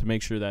effort to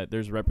make sure that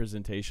there's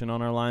representation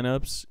on our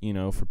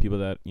lineups, for people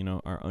that,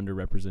 are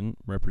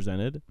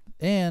represented.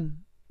 And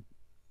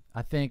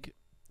I think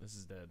this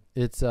is dead.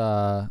 It's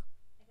all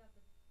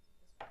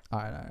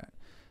right.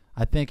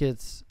 I think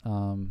it's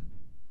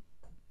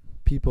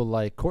people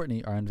like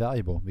Courtney are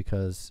invaluable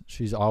because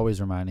she's always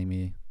reminding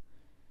me,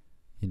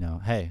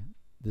 hey,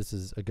 this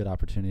is a good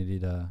opportunity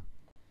to,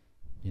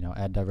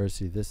 add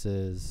diversity. This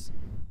is,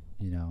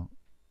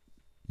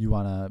 you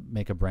want to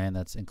make a brand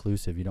that's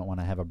inclusive. You don't want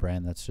to have a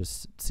brand that's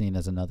just seen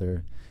as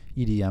another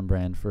EDM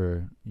brand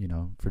for,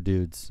 for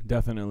dudes.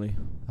 Definitely.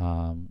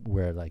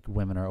 Where like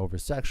women are over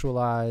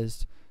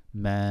sexualized,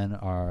 men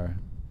are,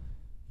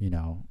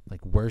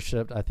 like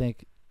worshipped. I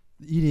think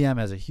EDM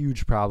has a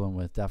huge problem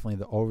with definitely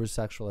the over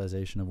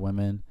sexualization of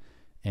women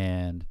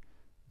and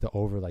the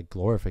over like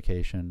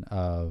glorification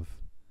of,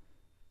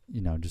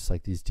 just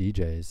like these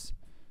DJs,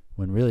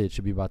 when really it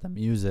should be about the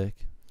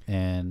music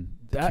and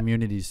the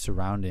communities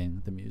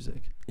surrounding the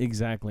music.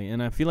 Exactly.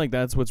 And I feel like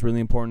that's what's really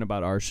important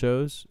about our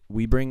shows.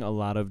 We bring a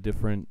lot of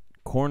different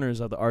corners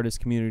of the artist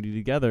community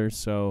together.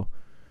 So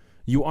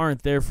you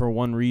aren't there for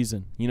one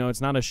reason.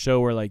 It's not a show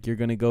where like you're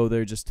going to go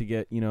there just to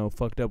get,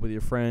 fucked up with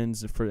your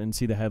friends and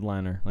see the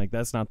headliner. Like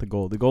that's not the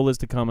goal. The goal is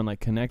to come and like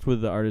connect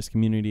with the artist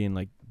community in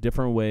like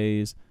different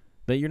ways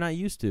that you're not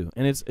used to.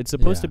 And it's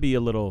supposed to be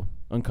a little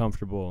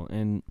uncomfortable.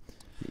 And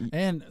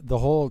the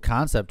whole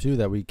concept too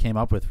that we came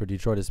up with for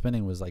Detroit is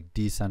Spinning was like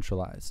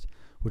decentralized,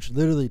 which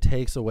literally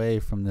takes away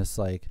from this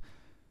like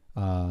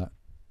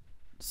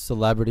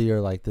celebrity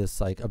or like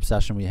this like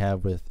obsession we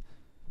have with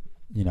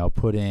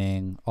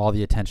putting all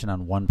the attention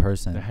on one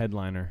person. The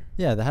headliner.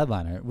 Yeah, the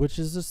headliner, which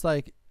is just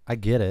like, I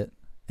get it.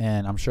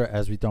 And I'm sure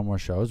as we throw more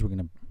shows, we're going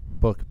to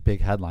book big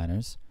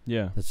headliners.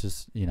 Yeah. That's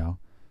just,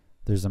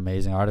 there's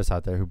amazing artists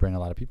out there who bring a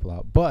lot of people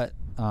out. But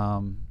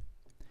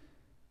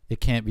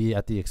it can't be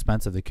at the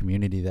expense of the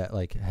community that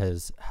like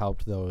has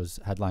helped those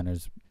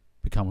headliners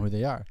become who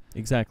they are.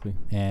 Exactly.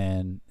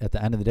 And at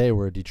the end of the day,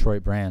 we're a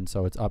Detroit brand.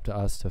 So it's up to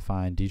us to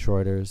find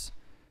Detroiters,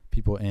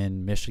 people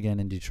in Michigan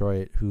and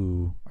Detroit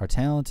who are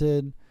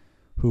talented,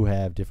 who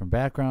have different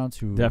backgrounds,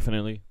 who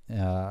definitely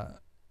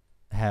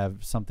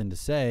have something to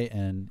say,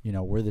 and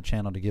we're the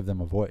channel to give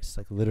them a voice.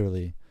 Like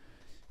literally,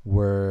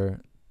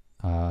 we're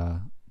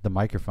the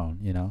microphone.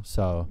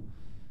 So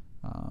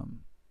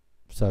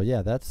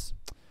yeah, that's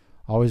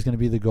always going to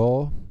be the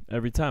goal.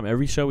 Every time,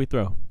 every show we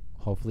throw.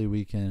 Hopefully,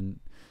 we can.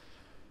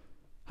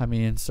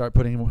 Start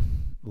putting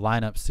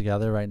lineups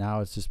together. Right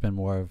now, it's just been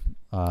more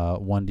of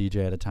one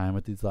DJ at a time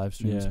with these live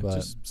streams. Yeah, but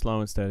just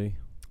slow and steady.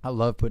 I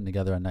love putting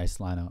together a nice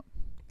lineup.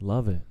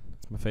 Love it.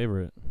 It's my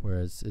favorite.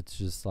 Whereas it's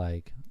just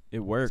like it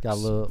works. It's got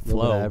a little bit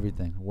of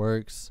everything.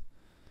 Works.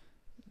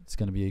 It's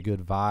gonna be a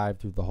good vibe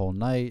through the whole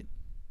night.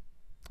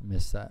 I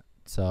miss that.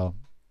 So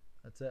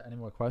that's it. Any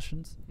more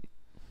questions?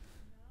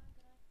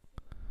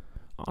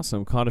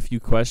 Awesome. Caught a few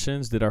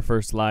questions. Did our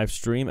first live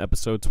stream,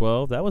 episode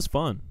 12. That was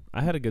fun.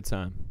 I had a good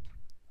time.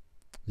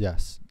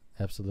 Yes,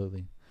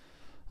 absolutely.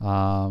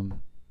 Yeah,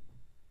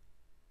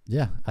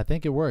 I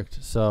think it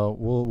worked. So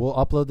we'll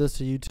upload this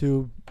to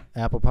YouTube,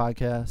 Apple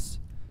Podcasts,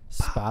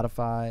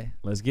 Spotify.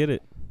 Let's get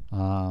it.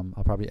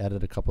 I'll probably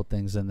edit a couple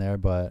things in there,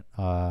 but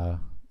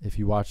if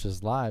you watch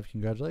this live,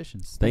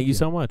 congratulations. Thank you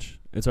so much.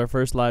 It's our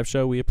first live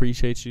show. We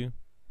appreciate you.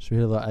 Should we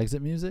hear a little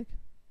exit music?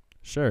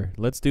 Sure.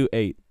 Let's do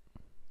 8.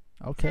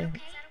 Okay.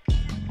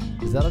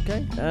 Is that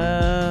okay?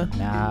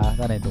 Nah,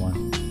 that ain't the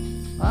one.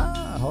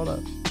 Hold up.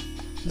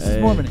 This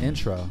is more of an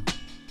intro.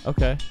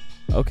 Okay.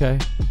 You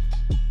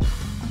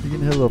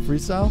gonna hit a little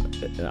freestyle?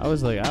 I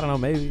was like, I don't know,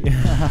 maybe.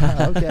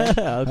 Okay.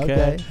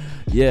 Okay.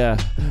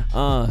 Yeah.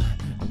 I'm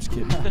just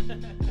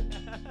kidding.